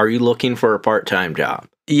you're like, are you looking for a part-time job?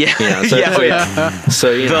 Yeah,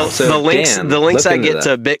 So the links I get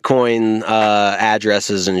to Bitcoin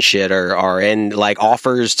addresses and shit are and like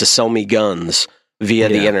offers to sell me guns via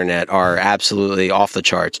the internet are absolutely off the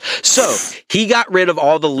charts. So he got rid of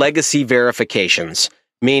all the legacy verifications,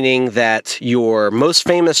 meaning that your most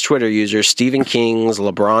famous Twitter users, Stephen King's,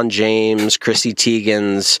 LeBron James, Chrissy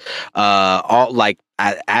Teigen's, all like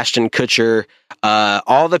Ashton Kutcher,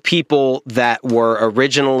 all the people that were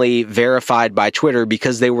originally verified by Twitter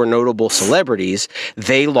because they were notable celebrities,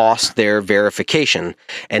 they lost their verification.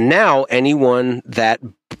 And now anyone that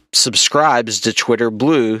subscribes to Twitter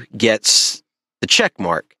Blue gets the check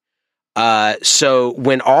mark. So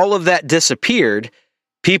when all of that disappeared,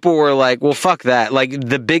 people were like, well, fuck that. Like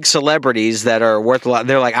the big celebrities that are worth a lot,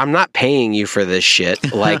 they're like, I'm not paying you for this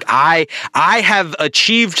shit. Like I have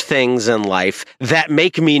achieved things in life that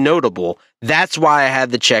make me notable. That's why I had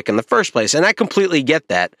the check in the first place. And I completely get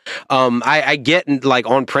that. I get like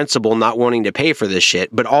on principle not wanting to pay for this shit,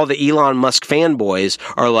 but all the Elon Musk fanboys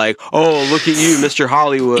are like, oh, look at you, Mr.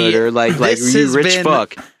 Hollywood, or like you rich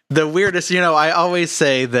fuck. The weirdest, I always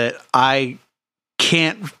say that I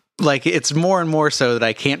can't, like, it's more and more so that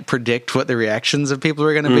I can't predict what the reactions of people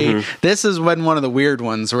are going to be. This is one of the weird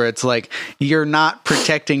ones where it's like, you're not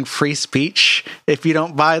protecting free speech if you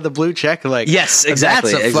don't buy the blue check. Like, yes,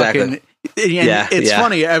 exactly. That's a fucking... It's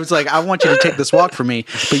funny. I was like, I want you to take this walk for me,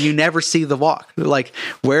 but you never see the walk. Like,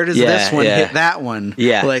 where does this one hit that one?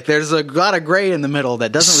 Yeah. Like, there's a lot of gray in the middle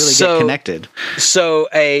that doesn't really get connected. So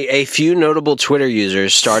a few notable Twitter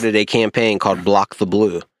users started a campaign called Block the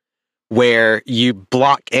Blue, where you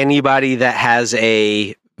block anybody that has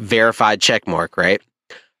a verified check mark, right?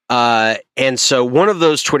 And so one of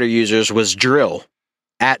those Twitter users was Drill,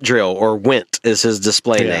 @Drill, or Wint is his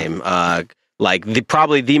display name. Like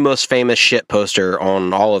probably the most famous shit poster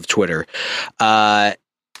on all of Twitter.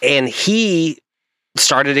 And he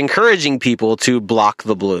started encouraging people to block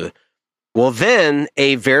the blue. Well, then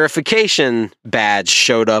a verification badge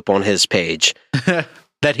showed up on his page.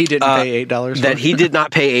 That he didn't pay $8 for? That he did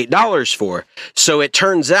not pay $8 for. So it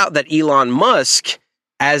turns out that Elon Musk,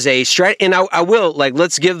 as a and I will, like,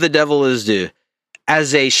 let's give the devil his due.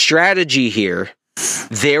 As a strategy here,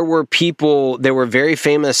 there were very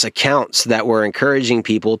famous accounts that were encouraging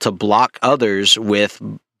people to block others with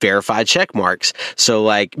verified check marks. So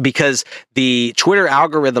like, because the Twitter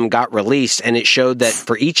algorithm got released and it showed that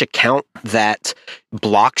for each account that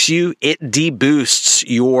blocks you, it deboosts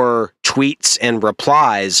your tweets and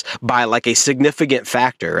replies by like a significant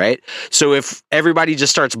factor, right? So if everybody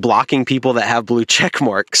just starts blocking people that have blue check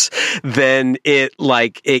marks, then it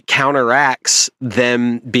counteracts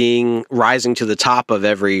them rising to the top of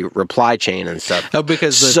every reply chain and stuff. Oh,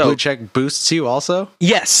 because the blue check boosts you also?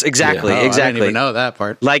 Yes, exactly. Yeah. Exactly. I didn't even know that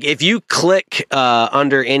part. Like if you click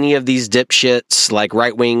under any of these dipshits, like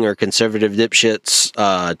right wing or conservative dipshits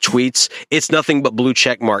tweets, it's nothing but blue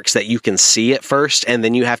check marks that you can see at first, and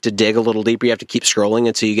then you have to dig a little deeper. You have to keep scrolling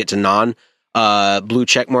until you get to non blue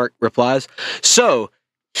check mark replies. So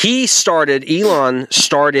Elon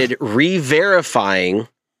started re-verifying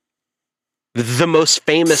the most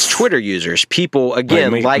famous Twitter users. People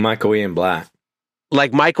again like Michael Ian Black.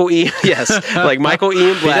 Like Michael Ian, yes. Like Michael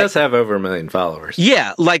Ian Black. He does have over 1 million followers.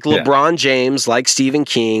 Yeah, like LeBron James, like Stephen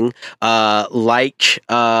King, like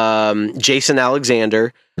Jason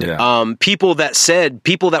Alexander. Yeah. People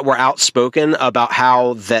that were outspoken about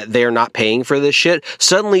how that they're not paying for this shit,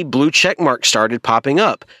 suddenly blue check marks started popping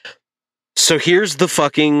up. So here's the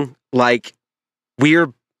fucking, like,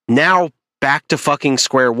 we're now back to fucking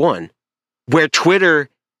square one, where Twitter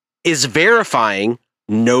is verifying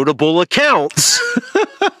notable accounts.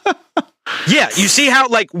 Yeah, you see how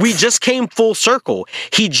like we just came full circle.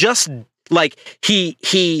 He just like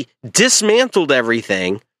he dismantled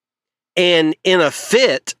everything, and in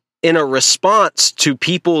a response to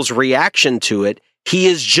people's reaction to it, he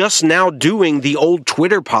is just now doing the old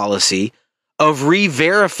Twitter policy of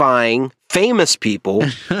re-verifying famous people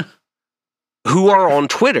who are on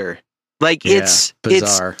Twitter. Like it's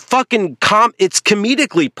fucking it's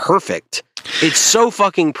comedically perfect. It's so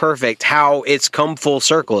fucking perfect how it's come full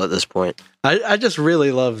circle at this point. I just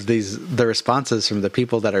really love the responses from the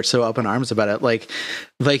people that are so up in arms about it. Like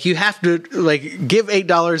you have to like give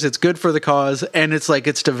 $8. It's good for the cause, and it's like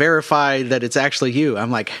it's to verify that it's actually you. I'm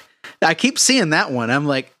like, I keep seeing that one. I'm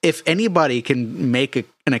like, if anybody can make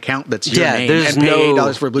an account that's your name and pay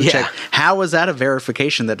 $8 for a blue check. How is that a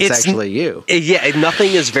verification that it's actually you? Yeah,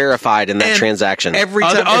 nothing is verified in that transaction. Every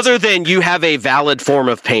time other than you have a valid form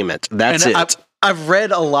of payment. That's it. I've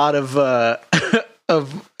read a lot of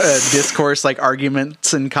discourse, like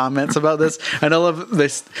arguments and comments about this, and I love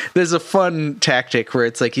this. There's a fun tactic where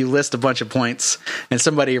it's like you list a bunch of points and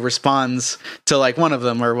somebody responds to like one of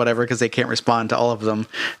them or whatever because they can't respond to all of them,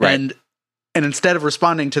 right. And instead of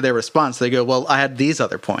responding to their response, they go, "Well, I had these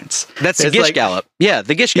other points." That's the Gish Gallop. Yeah,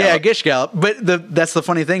 the Gish Gallop. Yeah, Gish Gallop. But that's the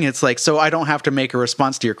funny thing. It's like, so I don't have to make a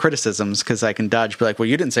response to your criticisms because I can dodge. Be like, well,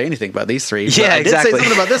 you didn't say anything about these three. Yeah, I did say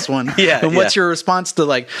something about this one. And what's your response to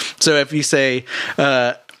like? So if you say,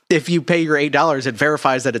 if you pay your $8, it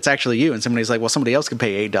verifies that it's actually you. And somebody's like, well, somebody else can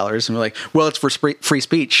pay $8. And we're like, well, it's for free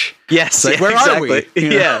speech. Yes. Like, where are we? You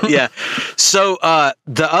know? Yeah. So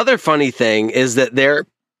the other funny thing is that there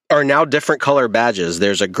are now different color badges.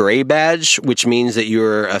 There's a gray badge, which means that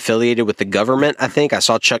you're affiliated with the government. I think I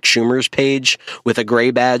saw Chuck Schumer's page with a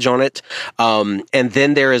gray badge on it. And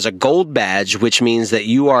then there is a gold badge, which means that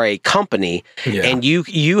you are a company and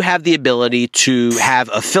you have the ability to have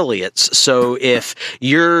affiliates. So if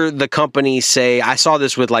you're the company, say, I saw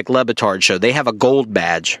this with like Le Batard Show, they have a gold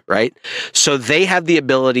badge, right? So they have the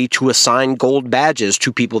ability to assign gold badges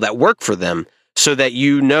to people that work for them, so that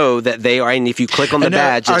you know that they are, and if you click on the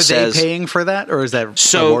badge, it says... Are they paying for that, or is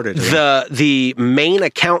that awarded to them? The main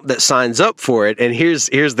account that signs up for it, and here's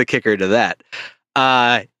the kicker to that,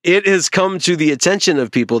 it has come to the attention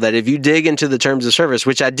of people that if you dig into the terms of service,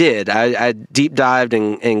 which I did, I deep dived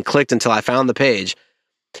and clicked until I found the page,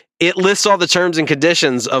 it lists all the terms and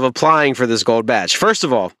conditions of applying for this gold badge. First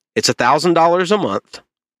of all, it's $1,000 a month.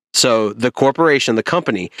 So the corporation, the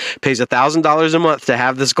company, pays $1,000 a month to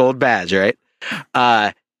have this gold badge, right?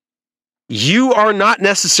 You are not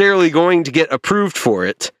necessarily going to get approved for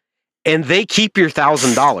it, and they keep your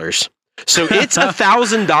 $1,000. So it's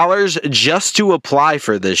 $1,000 just to apply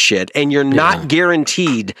for this shit, and you're not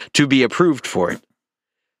guaranteed to be approved for it.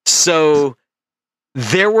 So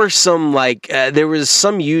there were some there was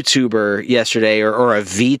some YouTuber yesterday or a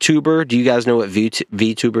VTuber. Do you guys know what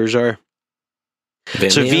VTubers are?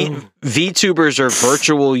 Vimeo? So VTubers are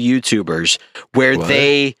virtual YouTubers where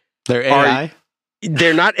they're AI?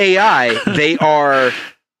 They're not AI. They are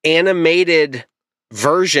animated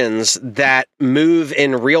versions that move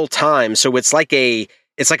in real time. So it's like a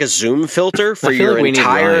zoom filter for your entire.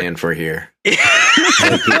 We need Ryan for here.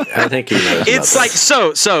 I think he knows. It's like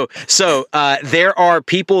so. There are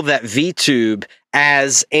people that VTube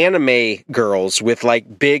as anime girls with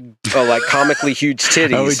like big, like comically huge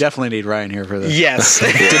titties. Oh, we definitely need Ryan here for this. Yes. Do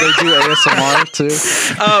they do ASMR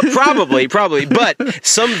too? Probably. But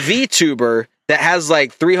some VTuber that has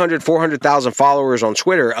like 300, 400,000 followers on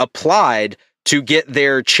Twitter applied to get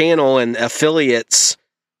their channel and affiliates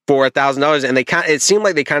for $1,000, and it seemed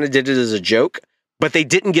like they kind of did it as a joke, but they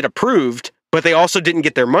didn't get approved. But they also didn't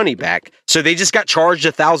get their money back. So they just got charged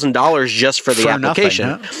 $1,000 just for the application.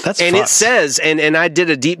 Nothing, huh? That's and fucked. It says, and I did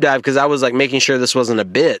a deep dive because I was like making sure this wasn't a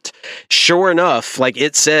bit. Sure enough, like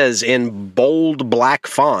it says in bold black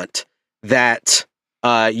font that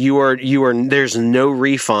you are there's no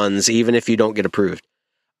refunds even if you don't get approved.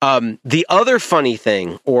 The other funny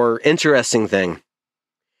thing or interesting thing,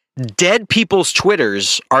 dead people's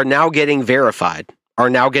Twitters are now getting verified, are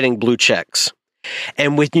now getting blue checks.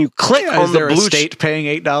 And when you click on the blue state paying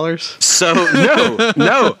 $8? So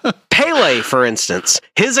no. Pele, for instance,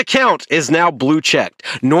 his account is now blue checked.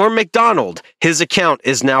 Norm Macdonald, his account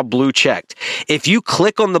is now blue checked. If you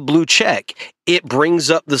click on the blue check, it brings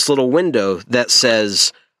up this little window that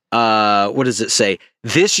says, what does it say?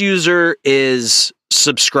 This user is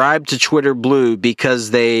subscribed to Twitter Blue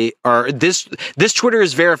because they are this Twitter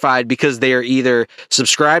is verified because they are either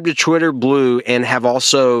subscribed to Twitter Blue and have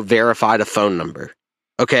also verified a phone number.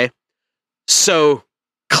 Okay. So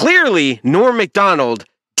clearly Norm Macdonald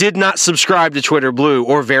did not subscribe to Twitter Blue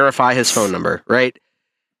or verify his phone number, right?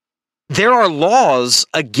 There are laws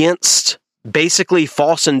against basically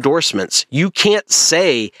false endorsements. You can't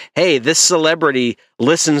say, hey, this celebrity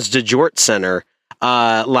listens to Jort Center.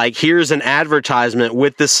 Like here's an advertisement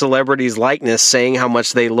with this celebrity's likeness saying how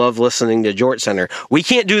much they love listening to Jort Center. We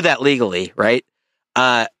can't do that legally, right?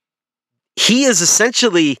 He is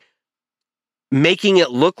essentially making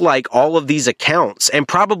it look like all of these accounts, and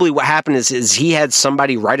probably what happened is he had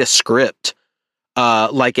somebody write a script,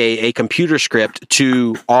 like a computer script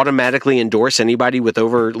to automatically endorse anybody with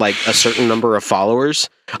over like a certain number of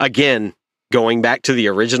followers. Again, going back to the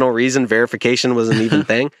original reason verification was an even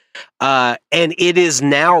thing. And it is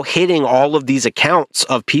now hitting all of these accounts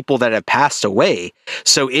of people that have passed away.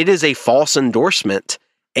 So it is a false endorsement,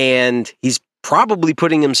 and he's probably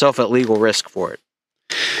putting himself at legal risk for it.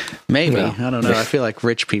 Maybe. I don't know. I feel like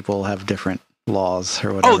rich people have different laws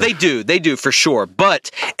or whatever. Oh, they do for sure.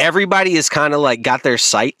 But everybody is kind of like got their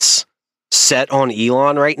sights set on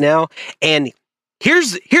Elon right now. And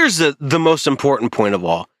here's the most important point of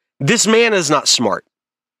all. This man is not smart.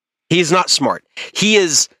 He's not smart. He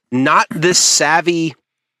is not this savvy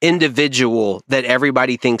individual that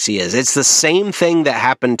everybody thinks he is. It's the same thing that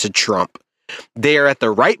happened to Trump. They are at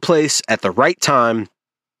the right place at the right time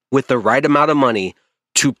with the right amount of money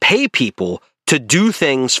to pay people to do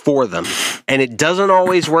things for them. And it doesn't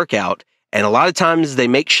always work out. And a lot of times they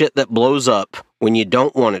make shit that blows up when you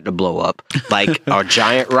don't want it to blow up, like a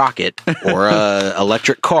giant rocket or a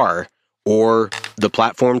electric car or the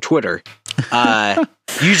platform Twitter.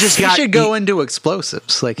 You just should go into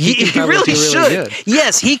explosives. Like he really should. Good.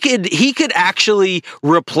 Yes, he could actually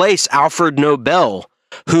replace Alfred Nobel,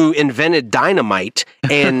 who invented dynamite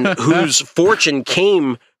and whose fortune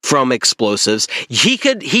came from explosives. He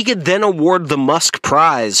could then award the Musk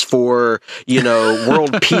Prize for,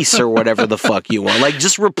 world peace or whatever the fuck you want. Like,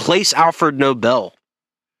 just replace Alfred Nobel.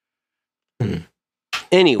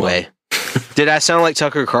 Anyway, did I sound like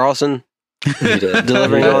Tucker Carlson? You did.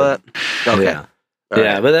 Delivering all that? Okay.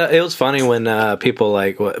 Yeah. But it was funny when people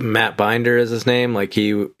like Matt Binder is his name. Like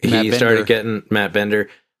he started getting Matt Bender.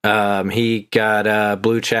 He got a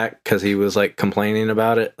blue check because he was like complaining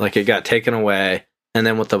about it. Like it got taken away. And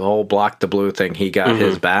then with the whole block the blue thing, he got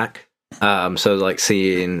his back. So like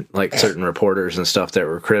seeing like certain reporters and stuff that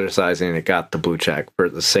were criticizing it got the blue check for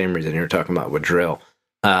the same reason you were talking about with Drill.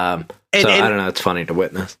 I don't know. It's funny to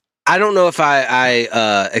witness. I don't know if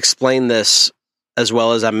I explained this as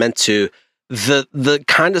well as I meant to. The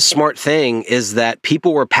kind of smart thing is that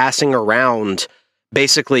people were passing around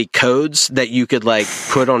basically codes that you could like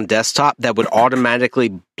put on desktop that would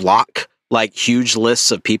automatically block like huge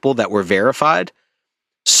lists of people that were verified.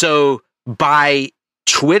 So by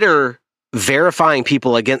Twitter verifying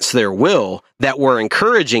people against their will that were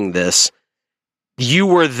encouraging this, you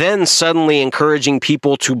were then suddenly encouraging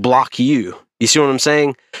people to block you. You see what I'm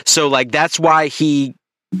saying? So like that's why he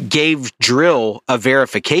gave Drill a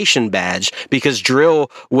verification badge, because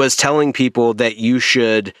Drill was telling people that you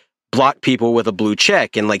should block people with a blue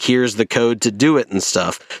check and like here's the code to do it and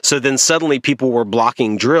stuff. So then suddenly people were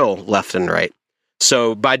blocking Drill left and right.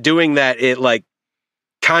 So by doing that, it like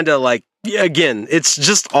kind of like, again, it's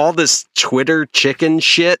just all this Twitter chicken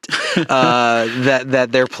shit that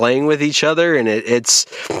they're playing with each other, and it's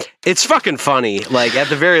fucking funny. Like at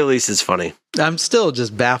the very least, it's funny. I'm still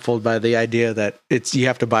just baffled by the idea that you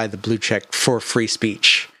have to buy the blue check for free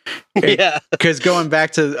speech. Yeah, because going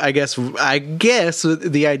back to I guess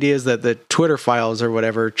the idea is that the Twitter files or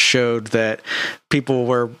whatever showed that people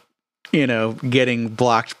were getting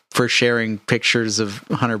blocked for sharing pictures of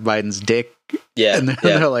Hunter Biden's dick. Yeah. And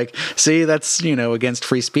they're like, see, that's, against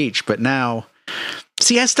free speech. But now,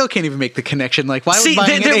 I still can't even make the connection. Like, why was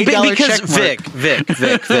buying an $8 check mark? Vic.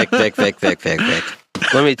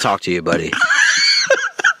 Let me talk to you, buddy.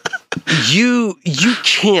 You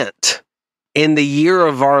can't, in the year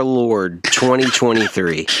of our Lord,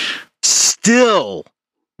 2023, still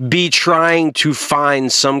be trying to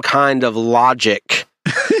find some kind of logic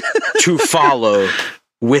to follow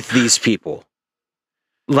with these people.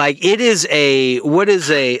 Like it's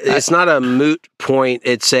not a moot point.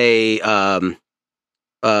 It's a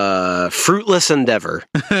fruitless endeavor.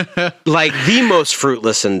 Like the most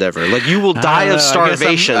fruitless endeavor. Like you will die of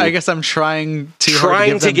starvation. I guess I'm trying to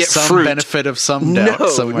get some fruit. Benefit of some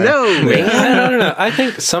doubt somewhere. No, man. I don't know. I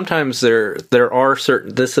think sometimes there are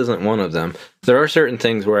certain. This isn't one of them. There are certain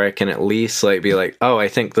things where I can at least like be like, oh, I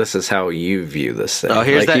think this is how you view this thing. Oh,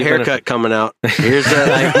 here's like, that haircut coming out. Here's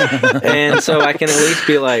that, and so I can at least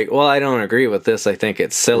be like, well, I don't agree with this. I think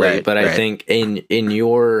it's silly, but I think in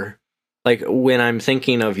your like when I'm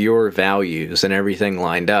thinking of your values and everything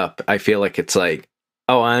lined up, I feel like it's like,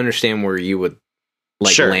 oh, I understand where you would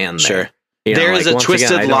like land there. Sure. There is a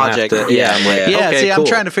twisted logic. I'm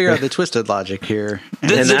trying to figure out the twisted logic here.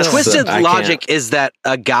 The twisted logic is that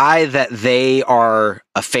a guy that they are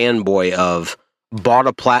a fanboy of bought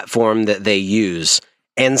a platform that they use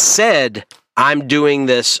and said, I'm doing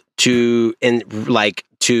this to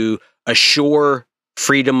assure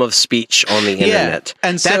freedom of speech on the internet.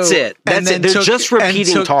 And so, that's it. They're just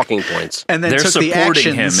repeating talking points. And then they're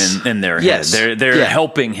supporting him in their head. They're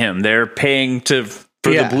helping him. They're paying for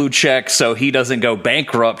the blue check so he doesn't go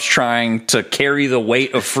bankrupt trying to carry the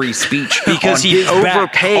weight of free speech because he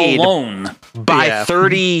overpaid alone by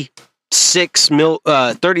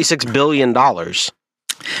 $36 billion.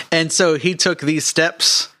 And so he took these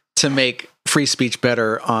steps to make free speech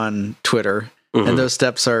better on Twitter. Mm-hmm. And those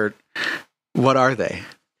steps are What are they?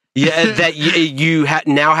 Yeah, that you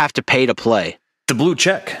now have to pay to play. The blue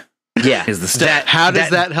check. Yeah, is the step. How does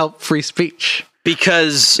that help free speech?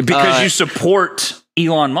 Because you support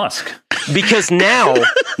Elon Musk. Because now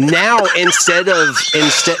instead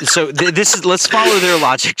this is, let's follow their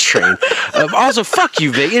logic train. Also, fuck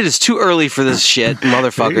you, Vic. It is too early for this shit,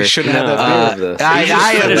 motherfucker. You shouldn't have that beer.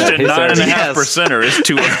 I finished at 9.5%. It's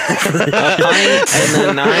too early. And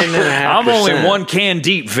then 9.5%. I'm only one can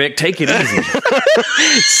deep, Vic. Take it easy.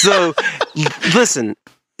 So, listen.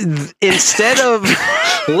 Instead of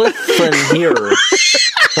listen here,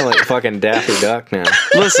 I'm like fucking Daffy Duck now.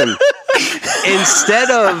 Listen, instead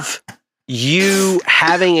of you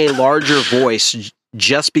having a larger voice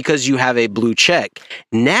just because you have a blue check,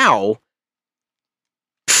 now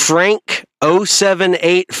Frank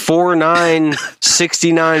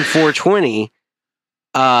 0784969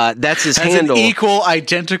 that's his handle. An equal,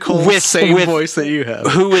 identical, same voice that you have.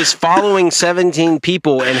 Who is following 17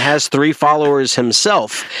 people and has 3 followers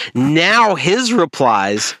himself. Now his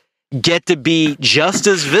replies get to be just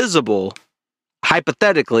as visible,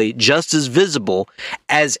 hypothetically, just as visible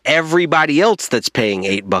as everybody else that's paying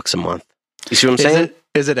 $8 a month. You see what I'm saying?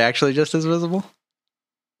 Is it actually just as visible?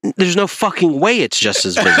 There's no fucking way it's just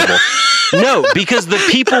as visible. No, because the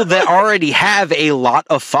people that already have a lot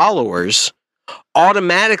of followers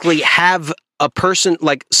automatically have a person,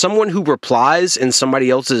 like someone who replies in somebody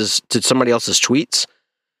else's tweets.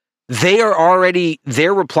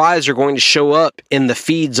 Their replies are going to show up in the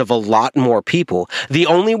feeds of a lot more people. The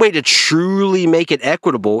only way to truly make it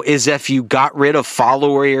equitable is if you got rid of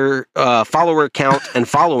follower count and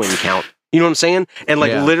following count. You know what I'm saying? And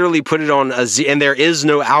literally put it on and there is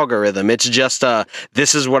no algorithm. It's just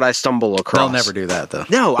this is what I stumble across. They'll never do that though.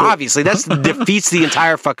 No, obviously that defeats the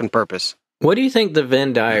entire fucking purpose. What do you think the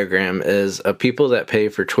Venn diagram is of people that pay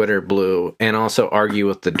for Twitter Blue and also argue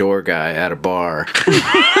with the door guy at a bar for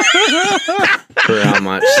how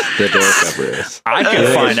much the door cover is? I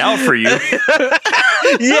can find out for you.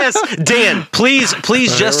 Yes, Dan, please,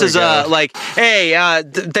 just as hey,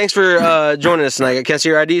 thanks for joining us tonight. Can I see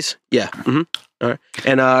your IDs? Yeah. Mm-hmm. All right.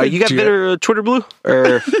 And you got better Twitter Blue?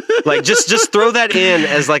 Or like just throw that in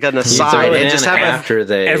as like an aside and just have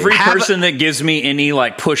every person that gives me any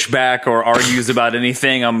like pushback or argues about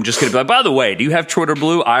anything, I'm just gonna be like, by the way, do you have Twitter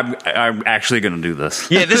Blue? I'm actually gonna do this.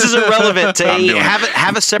 Yeah, this is irrelevant to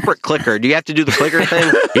have a separate clicker. Do you have to do the clicker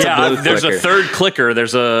thing? Yeah, there's a third clicker.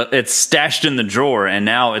 It's stashed in the drawer and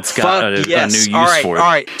now it's got a new use for it. All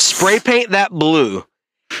right, spray paint that blue.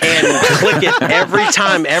 And click it every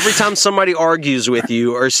time somebody argues with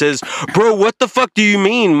you or says, bro, what the fuck do you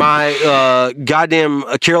mean my goddamn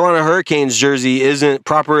Carolina Hurricanes jersey isn't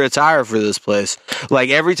proper attire for this place?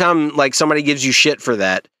 Like every time like somebody gives you shit for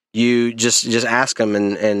that, you just ask them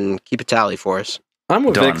and keep a tally for us. I'm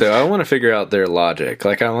with Vic though. I want to figure out their logic.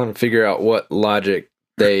 Like I want to figure out what logic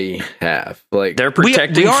they have. Like they're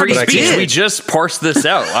protecting free speech. We just parsed this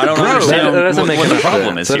out. I don't understand what the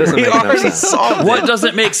problem is here. What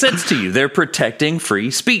doesn't make sense to you? They're protecting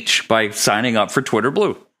free speech by signing up for Twitter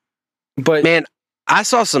Blue. But man, I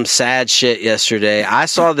saw some sad shit yesterday. I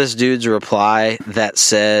saw this dude's reply that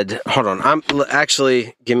said, hold on,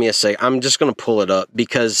 give me a sec. I'm just going to pull it up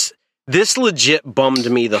because this legit bummed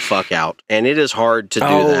me the fuck out, and it is hard to do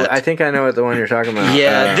that. I think I know what the one you're talking about.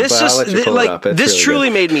 Yeah, this truly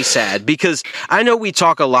made me sad because I know we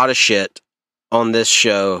talk a lot of shit on this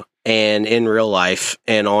show and in real life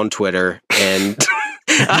and on Twitter, and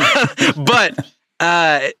but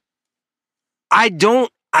I don't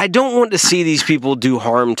want to see these people do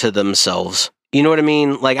harm to themselves. You know what I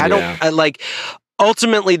mean? Like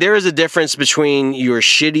ultimately, there is a difference between your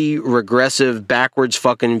shitty, regressive, backwards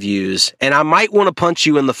fucking views, and I might want to punch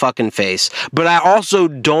you in the fucking face, but I also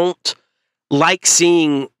don't like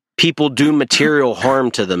seeing people do material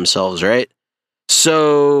harm to themselves, right?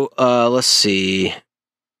 So, let's see.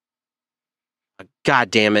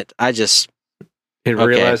 God damn it.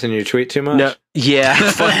 Realizing you tweet too much? No, yeah.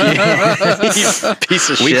 Fuck you.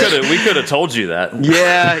 Piece of shit. We could have told you that.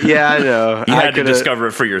 Yeah, I know. You had to discover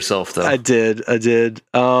it for yourself, though. I did. I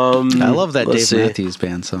love that Dave Matthews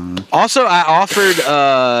Band song. Also, I offered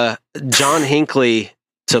John Hinckley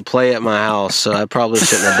to play at my house, so I probably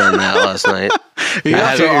shouldn't have done that last night. You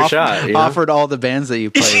offered all the bands that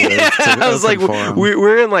you played with. I was like,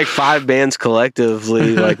 we're in like 5 bands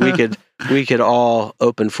collectively. Like we could all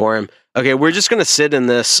open for him. Okay, we're just gonna sit in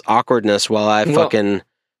this awkwardness while I fucking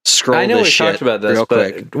scroll. I know we shit talked about this, real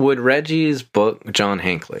but quick. Would Reggie's book John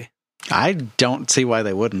Hinckley? I don't see why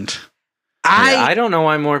they wouldn't. I don't know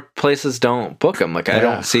why more places don't book him. Like, I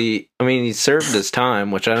don't see. I mean, he served his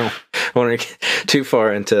time, which I don't want to get too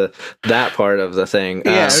far into that part of the thing.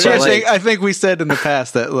 Yeah, I think we said in the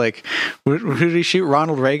past that, like, who did he shoot?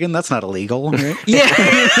 Ronald Reagan? That's not illegal, right?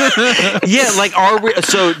 Yeah, like,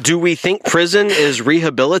 so do we think prison is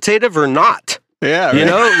rehabilitative or not? Yeah, right. You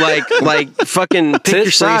know, like fucking pick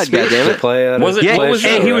your side, goddammit. Was it? What was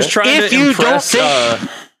it? He was trying to impress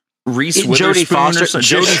Reese Witherspoon Foster.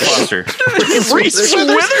 Jodie Foster. Reese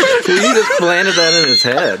Witherspoon. He just planted that in his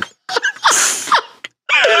head.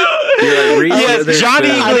 Johnny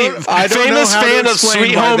Hinkley, famous fan of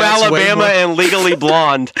Sweet Home Alabama and Legally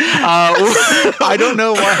Blonde. I don't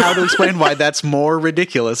know how to explain why that's more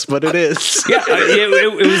ridiculous, but it is. Yeah,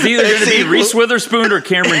 it was either going to be Reese Witherspoon or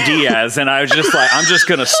Cameron Diaz, and I was just like, I'm just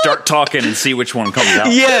going to start talking and see which one comes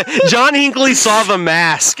out. Yeah, John Hinckley saw The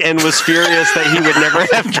Mask and was furious that he would never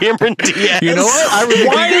have Cameron Diaz. You know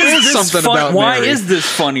what? Why is this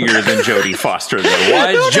funnier than Jodie Foster, though?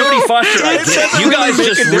 Why is Jodie Foster? You guys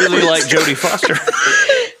just really like Jodie Foster.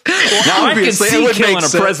 Now I can see killing a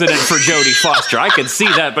president for Jodie Foster. I can see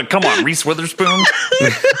that, but come on, Reese Witherspoon.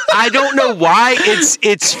 I don't know why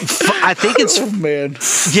I think it's. Oh, man.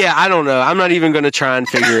 Yeah, I don't know. I'm not even going to try and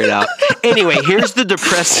figure it out. Anyway, here's the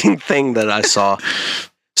depressing thing that I saw.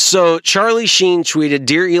 So Charlie Sheen tweeted,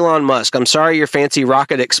 "Dear Elon Musk, I'm sorry your fancy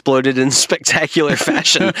rocket exploded in spectacular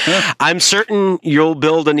fashion. I'm certain you'll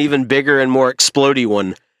build an even bigger and more explodey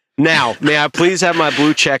one. Now, may I please have my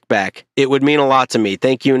blue check back? It would mean a lot to me.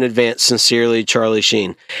 Thank you in advance. Sincerely, Charlie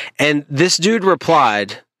Sheen." And this dude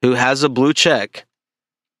replied, who has a blue check,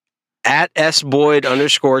 at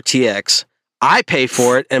 @sboyd_tx. "I pay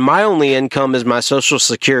for it, and my only income is my Social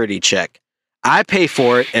Security check. I pay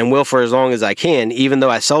for it and will for as long as I can, even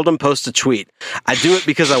though I seldom post a tweet. I do it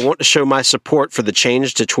because I want to show my support for the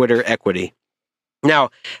change to Twitter equity."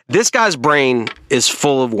 Now, this guy's brain is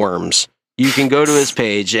full of worms. You can go to his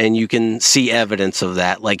page and you can see evidence of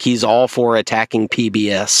that. Like, he's all for attacking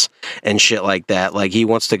PBS and shit like that. Like, he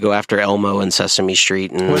wants to go after Elmo and Sesame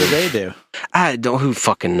Street. And what do they do? I don't. Who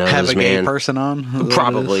fucking knows? Have a gay person on?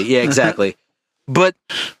 Probably. Yeah, exactly. But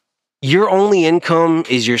your only income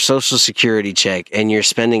is your Social Security check, and you're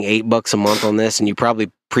spending $8 a month on this, and you probably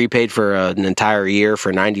prepaid for an entire year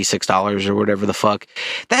for $96 or whatever the fuck.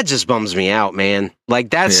 That just bums me out, man. Like,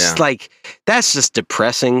 that's just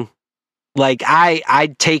depressing. Like,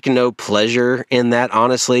 I take no pleasure in that,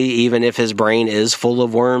 honestly, even if his brain is full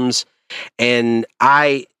of worms. And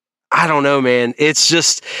I don't know, man. It's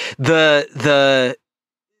just the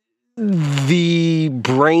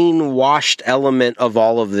brainwashed element of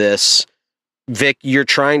all of this. Vic, you're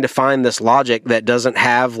trying to find this logic that doesn't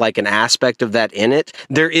have like an aspect of that in it.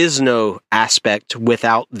 There is no aspect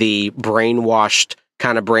without the brainwashed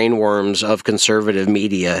kind of brainworms of conservative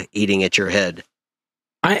media eating at your head.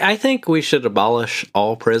 I think we should abolish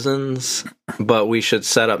all prisons, but we should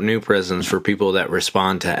set up new prisons for people that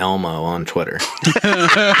respond to Elmo on Twitter. You're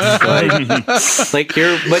not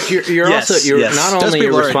only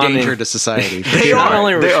responding a danger to society. You're not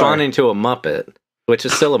only responding to a Muppet, which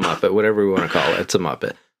is still a Muppet, whatever we want to call it. It's a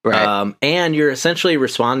Muppet, right? And you're essentially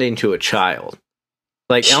responding to a child.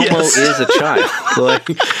 Like, Elmo is a child.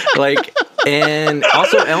 And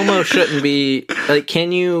also Elmo shouldn't be, like,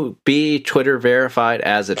 can you be Twitter verified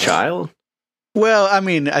as a child? Well, I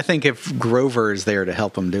mean, I think if Grover is there to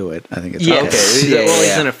help him do it, I think it's okay.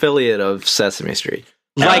 He's an affiliate of Sesame Street.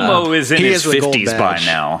 Elmo is in his 50s by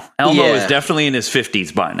now. Elmo is definitely in his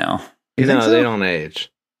 50s by now. No, they don't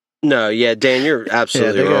age. No, yeah, Dan, you're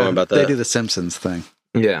absolutely wrong about that. They do the Simpsons thing.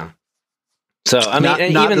 Yeah. So, I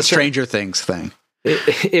mean, not even the Stranger Things thing.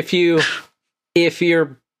 If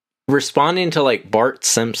you're responding to like Bart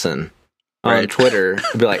Simpson on Twitter,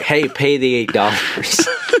 be like, "Hey, pay the $8."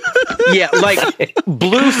 Yeah, like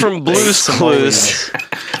Blue from Blue's Clues.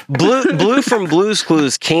 Blue from Blue's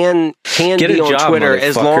Clues can be on Twitter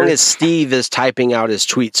as long as Steve is typing out his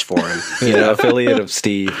tweets for him. You know, affiliate of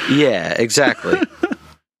Steve. Yeah, exactly.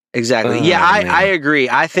 Exactly. Oh, yeah, I agree.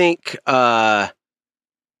 I think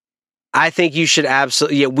you should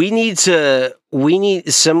absolutely. Yeah, we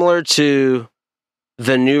need similar to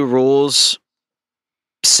the New Rules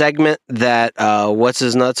segment that What's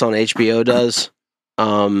His Nuts on HBO does.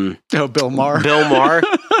 Bill Maher. Bill Maher.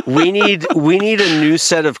 We need a new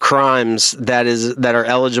set of crimes that are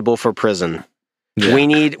eligible for prison. Yeah. We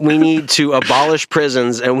need to abolish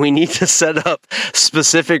prisons, and we need to set up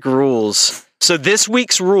specific rules. So this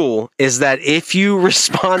week's rule is that if you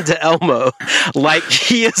respond to Elmo like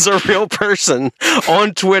he is a real person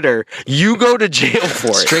on Twitter, you go to jail for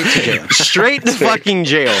it. Straight to jail. Straight to fucking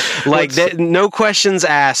jail. Like that, no questions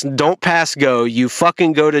asked. Don't pass go. You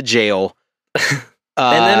fucking go to jail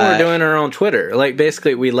And then we're doing our own Twitter. Like,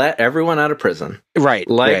 basically, we let everyone out of prison. Right.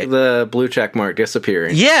 Like the blue check mark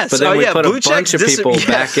disappearing. Yes. But then we put a bunch of people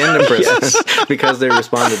back into prison because they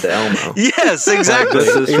responded to Elmo. Yes, exactly.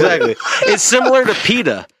 Exactly. It's similar to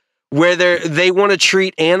PETA, where they want to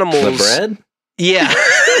treat animals. The bread? Yeah.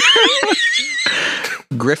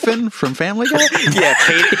 Griffin from Family Guy? Yeah,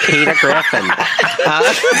 PETA Griffin.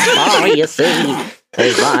 Oh, you see,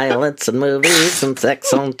 there's violence in movies and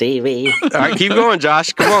sex on TV. All right, keep going,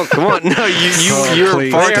 Josh. Come on. No,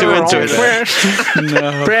 you're far too into it.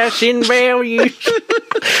 No. Pressing values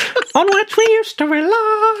on which we used to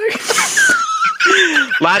rely.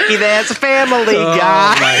 Lucky that's a Family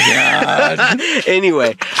Guy. Oh my god.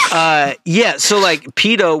 Anyway, yeah. So like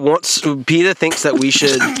PETA thinks that we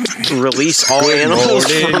should release all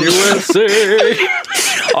animals from USA.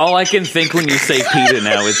 All I can think when you say PETA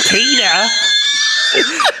now is PETA.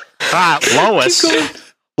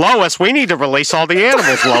 Lois, we need to release all the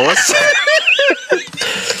animals, Lois.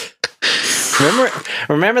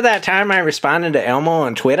 Remember that time I responded to Elmo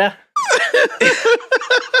on Twitter?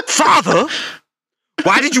 Father,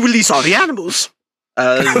 why did you release all the animals?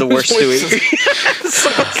 The worst Stewie. It's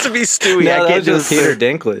supposed to be Stewie. No, that was just Peter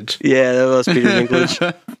Dinklage. Yeah, that was Peter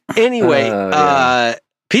Dinklage. Anyway,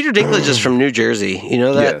 Peter Dinklage is from New Jersey. You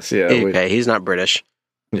know that? Yes, yeah. Okay, he's not British.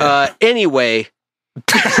 Yeah. Anyway.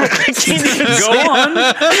 I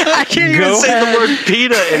can't even say the word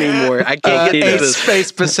PETA anymore. I can't get a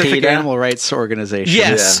specific animal rights organization.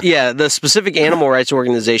 Yes, yeah. The specific animal rights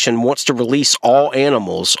organization wants to release all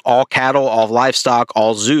animals, all cattle, all livestock,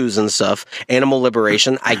 all zoos and stuff. Animal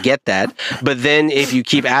liberation. I get that, but then if you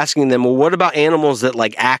keep asking them, well, what about animals that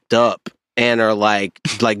like act up and are like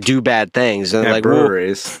do bad things and like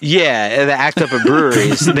breweries? Well, yeah, and they act up at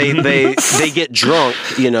breweries. they get drunk.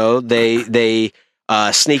 You know, they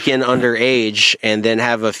sneak in underage and then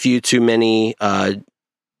have a few too many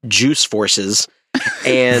juice forces.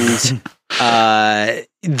 And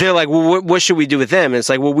they're like, well, what should we do with them? And it's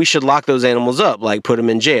like, well, we should lock those animals up, like put them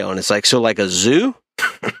in jail. And it's like, so like a zoo?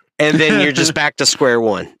 And then you're just back to square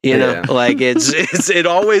one, you know, like it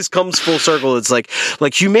always comes full circle. It's like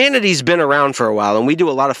humanity's been around for a while and we do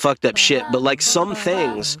a lot of fucked up shit, but like some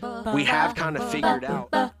things we have kind of figured out.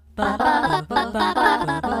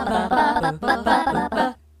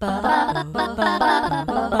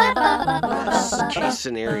 Best case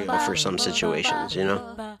scenario for some situations, you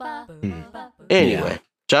know? Anyway,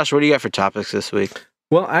 Josh, what do you got for topics this week?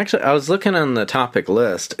 Well, actually, I was looking on the topic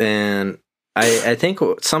list, and I think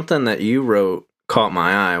something that you wrote caught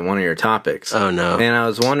my eye, one of your topics. Oh, no. And I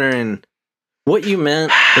was wondering what you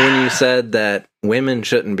meant when you said that women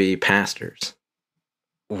shouldn't be pastors.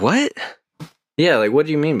 What? Yeah, like, what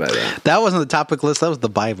do you mean by that? That wasn't the topic list, that was the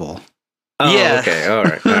Bible. Oh, yeah. Okay. All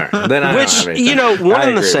right. Then I Which, you know, one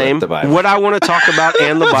and the same. What I want to talk about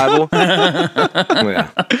and the Bible.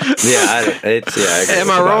 Am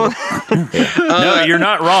I wrong? No, you're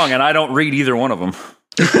not wrong, and I don't read either one of them.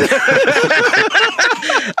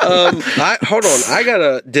 Hold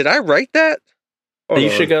on. Did I write that? You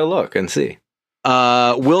should go look and see.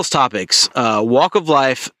 Will's topics: Walk of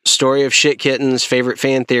Life, Story of Shit Kittens, Favorite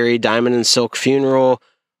Fan Theory, Diamond and Silk Funeral.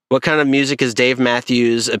 What kind of music is Dave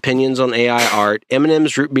Matthews? Opinions on AI art,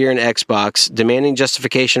 M&M's, root beer, and Xbox. Demanding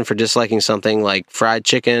justification for disliking something like fried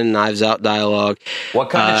chicken, Knives Out dialogue. What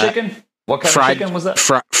kind of chicken? What kind of chicken was that?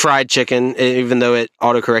 Fried chicken, even though it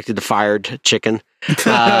autocorrected to fired chicken.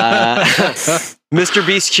 Mr.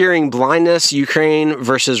 Beast curing blindness, Ukraine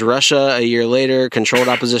versus Russia a year later, controlled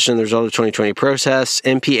opposition, the result of 2020 protests,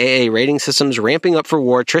 MPAA rating systems ramping up for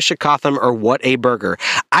war, Trisha Cotham, or What a Burger.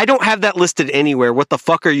 I don't have that listed anywhere. What the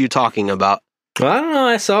fuck are you talking about? Well, I don't know.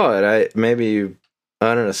 I saw it. I don't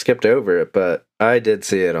know, skipped over it, but I did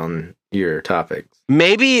see it on your topics.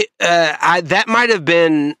 Maybe that might have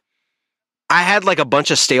been... I had like a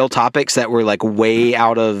bunch of stale topics that were like way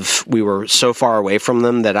out of, we were so far away from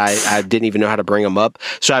them that I didn't even know how to bring them up.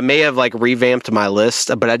 So I may have like revamped my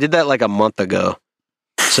list, but I did that like a month ago.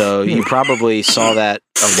 So you probably saw that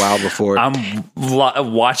a while before. I'm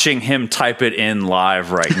watching him type it in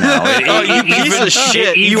live right now. You piece of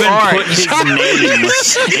shit. You are. Put his name.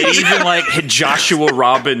 Even like Joshua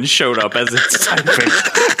Robin showed up as it's typing.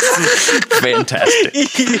 Fantastic.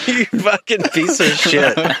 You fucking piece of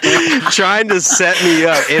shit. Trying to set me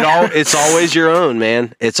up. It's always your own,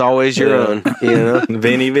 man. It's always your own. You know?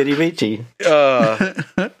 Veni, vidi, vici.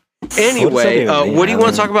 Anyway, what do you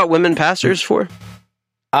want to talk about women pastors for?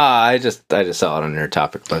 I just saw it on your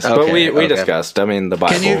topic list, but we discussed. I mean, the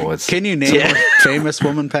Bible was. Can you name a famous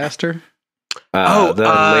woman pastor?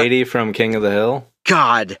 The lady from King of the Hill.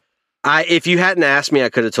 God, if you hadn't asked me, I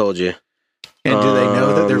could have told you. And do they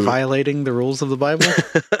know that they're violating the rules of the Bible?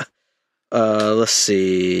 Let's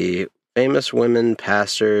see. Famous women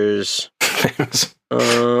pastors.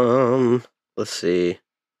 Let's see.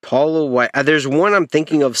 Paula White. There's one I'm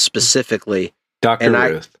thinking of specifically. Dr.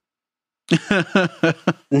 Ruth.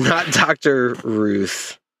 Not Dr.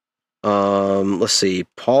 Ruth. Let's see.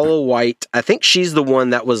 Paula White. I think she's the one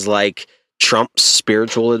that was like Trump's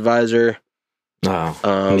spiritual advisor.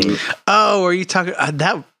 Oh. Are you talking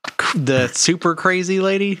the super crazy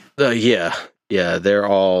lady? Yeah. They're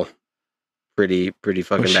all pretty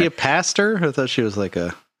fucking. Was she bad. a pastor? I thought she was like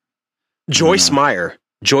a Joyce Meyer.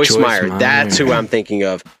 Joyce Meyer. That's who I'm thinking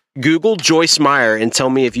of. Google Joyce Meyer and tell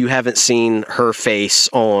me if you haven't seen her face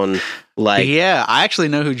on like. Yeah, I actually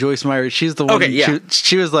know who Joyce Meyer is. She's the one. Okay, yeah.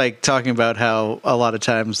 She was like talking about how a lot of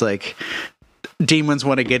times like demons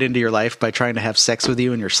want to get into your life by trying to have sex with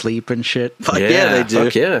you in your sleep and shit. Fuck yeah, they do.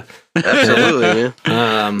 Fuck yeah. Absolutely,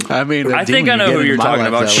 man. I mean, I think I know who you're talking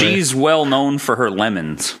about. She's well known for her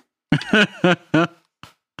lemons.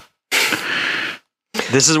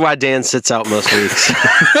 This is why Dan sits out most weeks.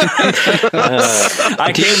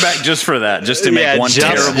 I came back just for that, just to make one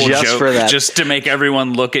terrible joke, for that. Just to make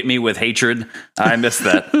everyone look at me with hatred. I missed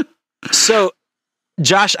that. So,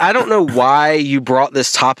 Josh, I don't know why you brought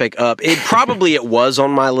this topic up. It was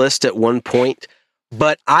on my list at one point,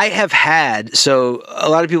 but I have had, so a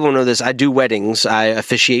lot of people know this, I do weddings. I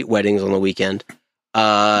officiate weddings on the weekend.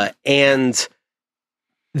 And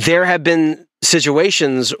there have been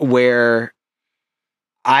situations where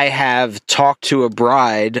I have talked to a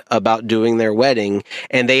bride about doing their wedding,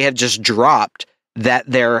 and they have just dropped that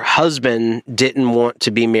their husband didn't want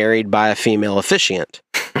to be married by a female officiant.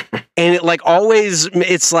 And it like always,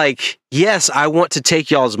 it's like, yes, I want to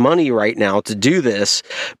take y'all's money right now to do this,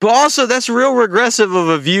 but also that's real regressive of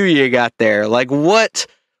a view you got there. Like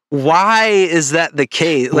why is that the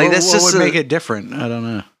case? Like that's what would make it different? I don't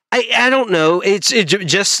know. I don't know. It's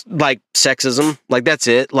just like sexism. Like that's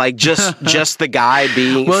it. Like just the guy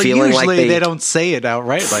being feeling like they don't say it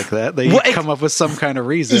outright like that. They come up with some kind of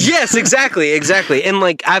reason. Yes, exactly. And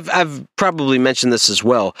like I've probably mentioned this as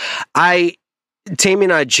well. Tammy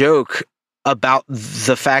and I joke about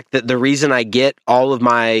the fact that the reason I get all of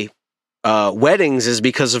my weddings is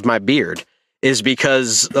because of my beard. Is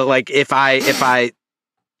because like if I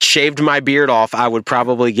shaved my beard off, I would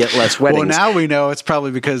probably get less weddings. Well, now we know it's probably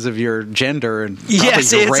because of your gender and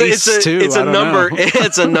yes, your race too. It's a number.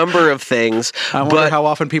 It's a number of things. I wonder how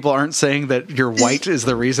often people aren't saying that you're white is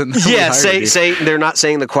the reason. Say they're not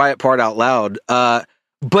saying the quiet part out loud.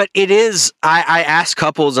 But it is. I ask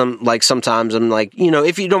couples. Sometimes I'm like,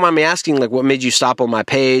 if you don't mind me asking, like, what made you stop on my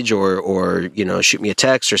page, or shoot me a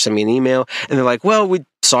text or send me an email, and they're like, well, we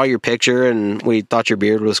saw your picture and we thought your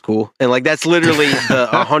beard was cool, and like that's literally the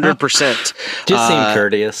 100%. Just seem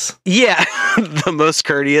courteous. Yeah, the most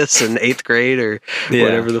courteous in 8th grade or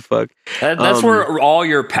whatever the fuck. That's where all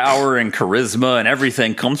your power and charisma and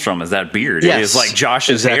everything comes from. Is that beard? Yes, it's like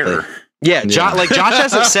Josh's hair. Yeah, Josh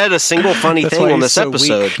hasn't said a single funny thing on this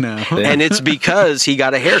episode, and it's because he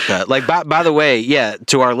got a haircut. Like, by the way,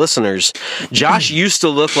 to our listeners, Josh used to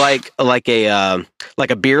look like a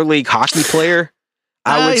beer league hockey player.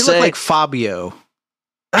 I would say looked like Fabio.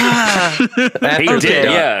 He did,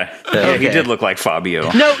 yeah. He did look like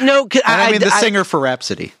Fabio. No, I mean the singer for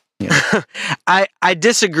Rhapsody. Yeah. I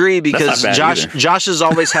disagree because Josh has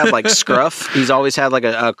always had like scruff. He's always had like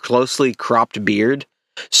a closely cropped beard.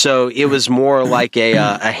 So it was more like a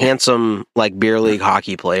handsome like beer league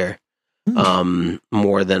hockey player,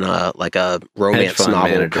 more than a romance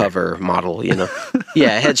novel cover model.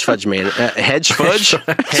 Yeah, hedge fudge man, hedge fudge.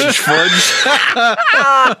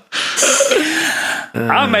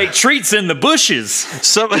 I make treats in the bushes.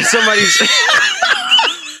 Somebody's.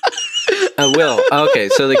 Will. Okay,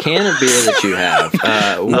 so the can of beer that you have,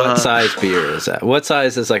 what size beer is that? What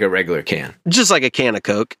size is like a regular can? Just like a can of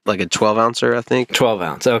Coke, like a 12-ouncer, I think. 12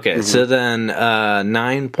 ounce. Okay, so then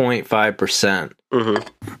 9.5%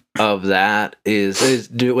 of that is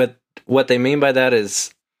what they mean by that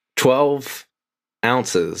is 12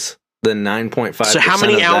 ounces. Then 9.5%. So how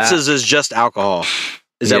many ounces is just alcohol?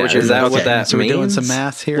 Is that what you're? Is that what that so means? We're doing some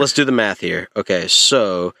math here. Let's do the math here. Okay,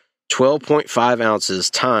 so 12.5 ounces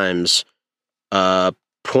times.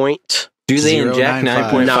 Point. Do they inject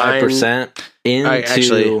 9.5%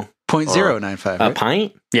 into 0.095 a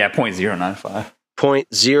pint? Yeah, 0.095.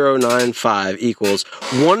 0.095 equals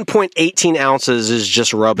 1.18 ounces is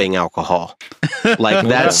just rubbing alcohol. Like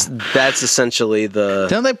that's essentially the.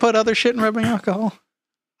 Don't they put other shit in rubbing alcohol?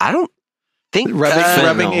 I don't think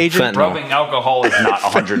rubbing agent. Rubbing alcohol is not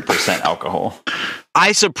 100% alcohol.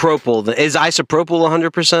 Isopropyl is isopropyl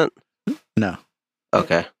 100%? No.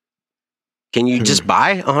 Okay. Can you just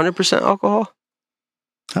buy 100% alcohol?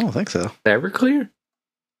 I don't think so. Everclear?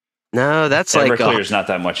 No, that's Everclear's not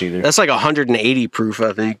that much either. That's like 180 proof,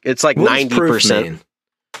 I think. It's like 90%. Proof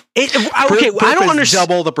I don't understand.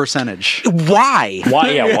 Double the percentage. Why?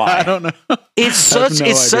 Why? Yeah, why? I don't know. It's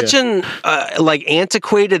such an like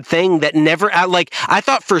antiquated thing that never like I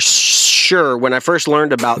thought for sure when I first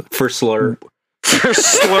learned about for slur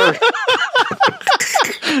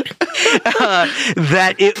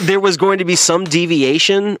that there was going to be some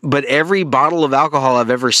deviation, but every bottle of alcohol I've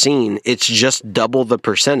ever seen, it's just double the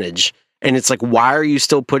percentage. And it's like, why are you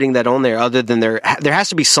still putting that on there other than there has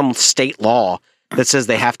to be some state law that says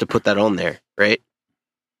they have to put that on there, right?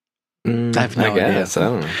 I have no idea. I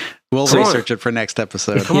don't know. We'll research it for next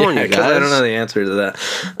episode. Come on, you guys. I don't know the answer to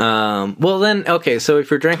that. Well, then, okay, so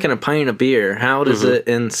if you're drinking a pint of beer, how does it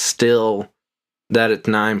instill that it's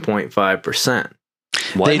 9.5%?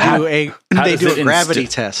 They do a gravity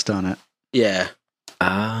test on it. Yeah.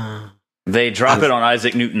 They drop it on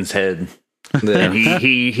Isaac Newton's head. And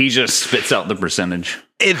he just spits out the percentage.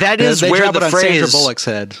 That is where the phrase Sandra Bullock's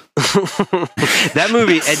head. That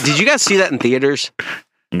movie. Did you guys see that in theaters?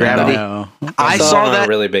 Gravity. No. I saw that on a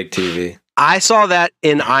really big TV. I saw that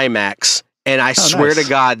in IMAX, and I swear to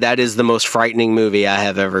God, that is the most frightening movie I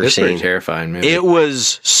have ever It's seen. pretty terrifying movie. It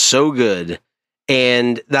was so good,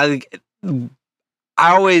 and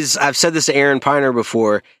I've said this to Aaron Piner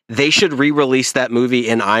before. They should re-release that movie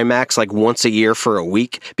in IMAX like once a year for a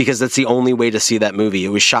week because that's the only way to see that movie. It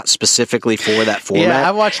was shot specifically for that format. Yeah,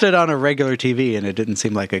 I watched it on a regular TV and it didn't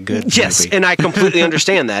seem like a good movie. And I completely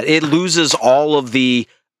understand that. It loses all of the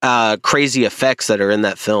crazy effects that are in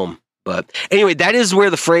that film. But anyway, that is where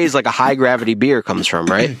the phrase like a high gravity beer comes from,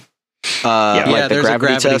 right? Like there's a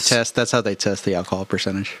gravity test. That's how they test the alcohol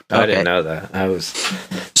percentage. I didn't know that.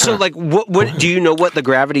 So like what do you know what the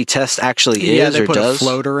gravity test actually is? Yeah, they put a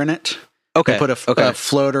floater in it. Okay. They put a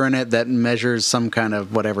floater in it that measures some kind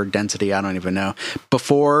of whatever density, I don't even know,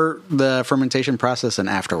 before the fermentation process and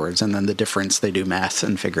afterwards. And then the difference, they do math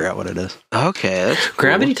and figure out what it is. Okay. That's cool.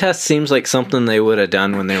 Gravity test seems like something they would have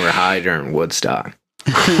done when they were high during Woodstock.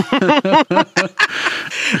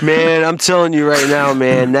 Man, I'm telling you right now,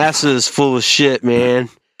 man, NASA is full of shit, man.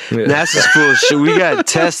 NASA's full of shit. We gotta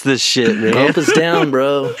test this shit, man. Pump us down,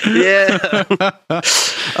 bro. Yeah.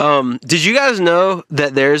 Did you guys know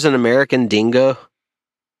that there's an American dingo?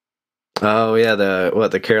 Oh yeah,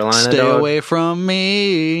 the Carolina Stay dog? away from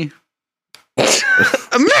me.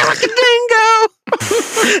 American dingo.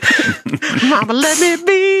 Mama, let me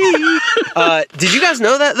be. Did you guys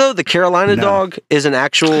know that though? The Carolina dog is an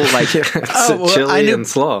actual like chili and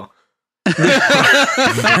slaw.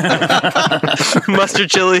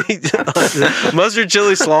 mustard chili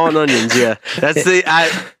slaw and onions. Yeah, that's the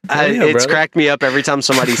it's cracked me up every time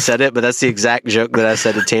somebody said it, but that's the exact joke that I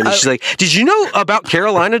said to Tammy. She's like, did you know about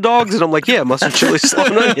Carolina dogs? And I'm like, yeah, mustard chili slaw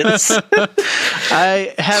and onions.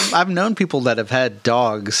 I've known people that have had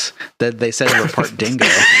dogs that they said were part dingo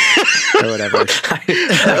or whatever.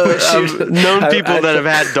 I've known people that have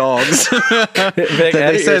had dogs that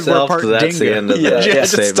they said were part dingo. The end of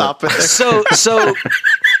just stop it there. So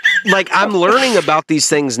like I'm learning about these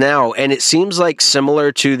things now, and it seems like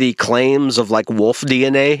similar to the claims of like wolf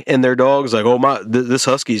DNA in their dogs. Like, oh this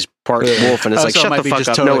husky's part wolf, and it's like, so shut it the fuck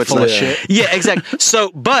up. Totally No, it's not. Shit. Yeah, exactly.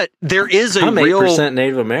 So, but there is a I'm real 8%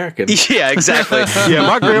 Native American. Yeah, exactly. Yeah,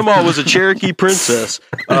 my grandma was a Cherokee princess.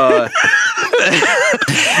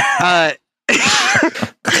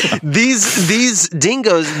 These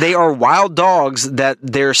dingoes, they are wild dogs that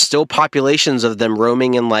there's still populations of them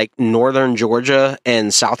roaming in like northern Georgia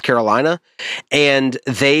and South Carolina. And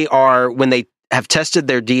they are, when they have tested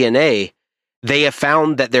their DNA, they have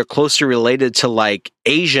found that they're closely related to like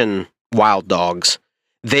Asian wild dogs.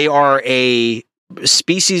 They are a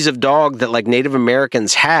species of dog that like Native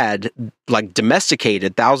Americans had like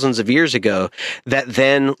domesticated thousands of years ago that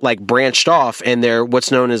then like branched off, and they're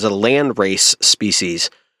what's known as a land race species,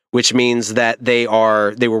 which means that they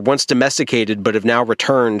were once domesticated but have now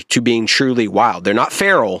returned to being truly wild. They're not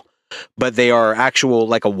feral, but they are actual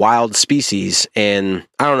like a wild species. And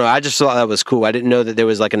I don't know, I just thought that was cool. I didn't know that there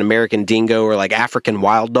was like an American dingo or like African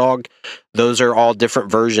wild dog. Those are all different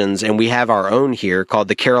versions, and we have our own here called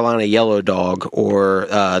the Carolina yellow dog or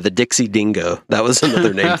the Dixie dingo. That was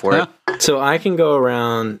another name for it. So I can go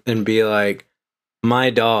around and be like,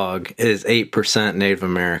 my dog is 8% Native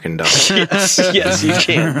American dog. Yes, you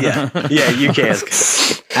can. Yeah, you can.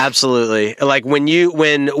 Absolutely. Like when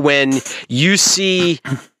you see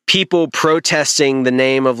people protesting the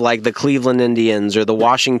name of like the Cleveland Indians or the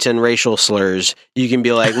Washington racial slurs, you can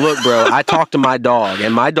be like, look, bro, I talked to my dog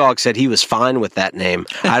and my dog said he was fine with that name.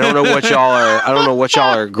 I don't know what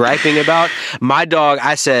y'all are griping about. My dog,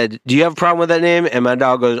 I said, do you have a problem with that name? And my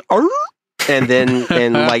dog goes, arr!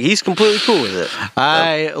 And like he's completely cool with it.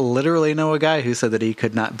 I literally know a guy who said that he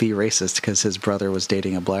could not be racist because his brother was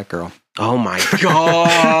dating a black girl. Oh my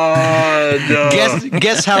god!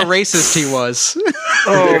 Guess how racist he was.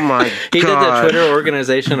 Oh my god! He did the Twitter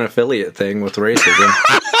organization affiliate thing with racism.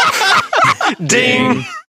 Ding.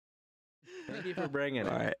 Thank you for bringing it.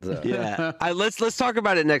 All right. So. Yeah. Let's talk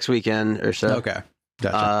about it next weekend or so. Okay.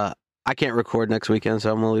 Gotcha. I can't record next weekend,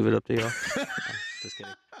 so I'm gonna leave it up to y'all.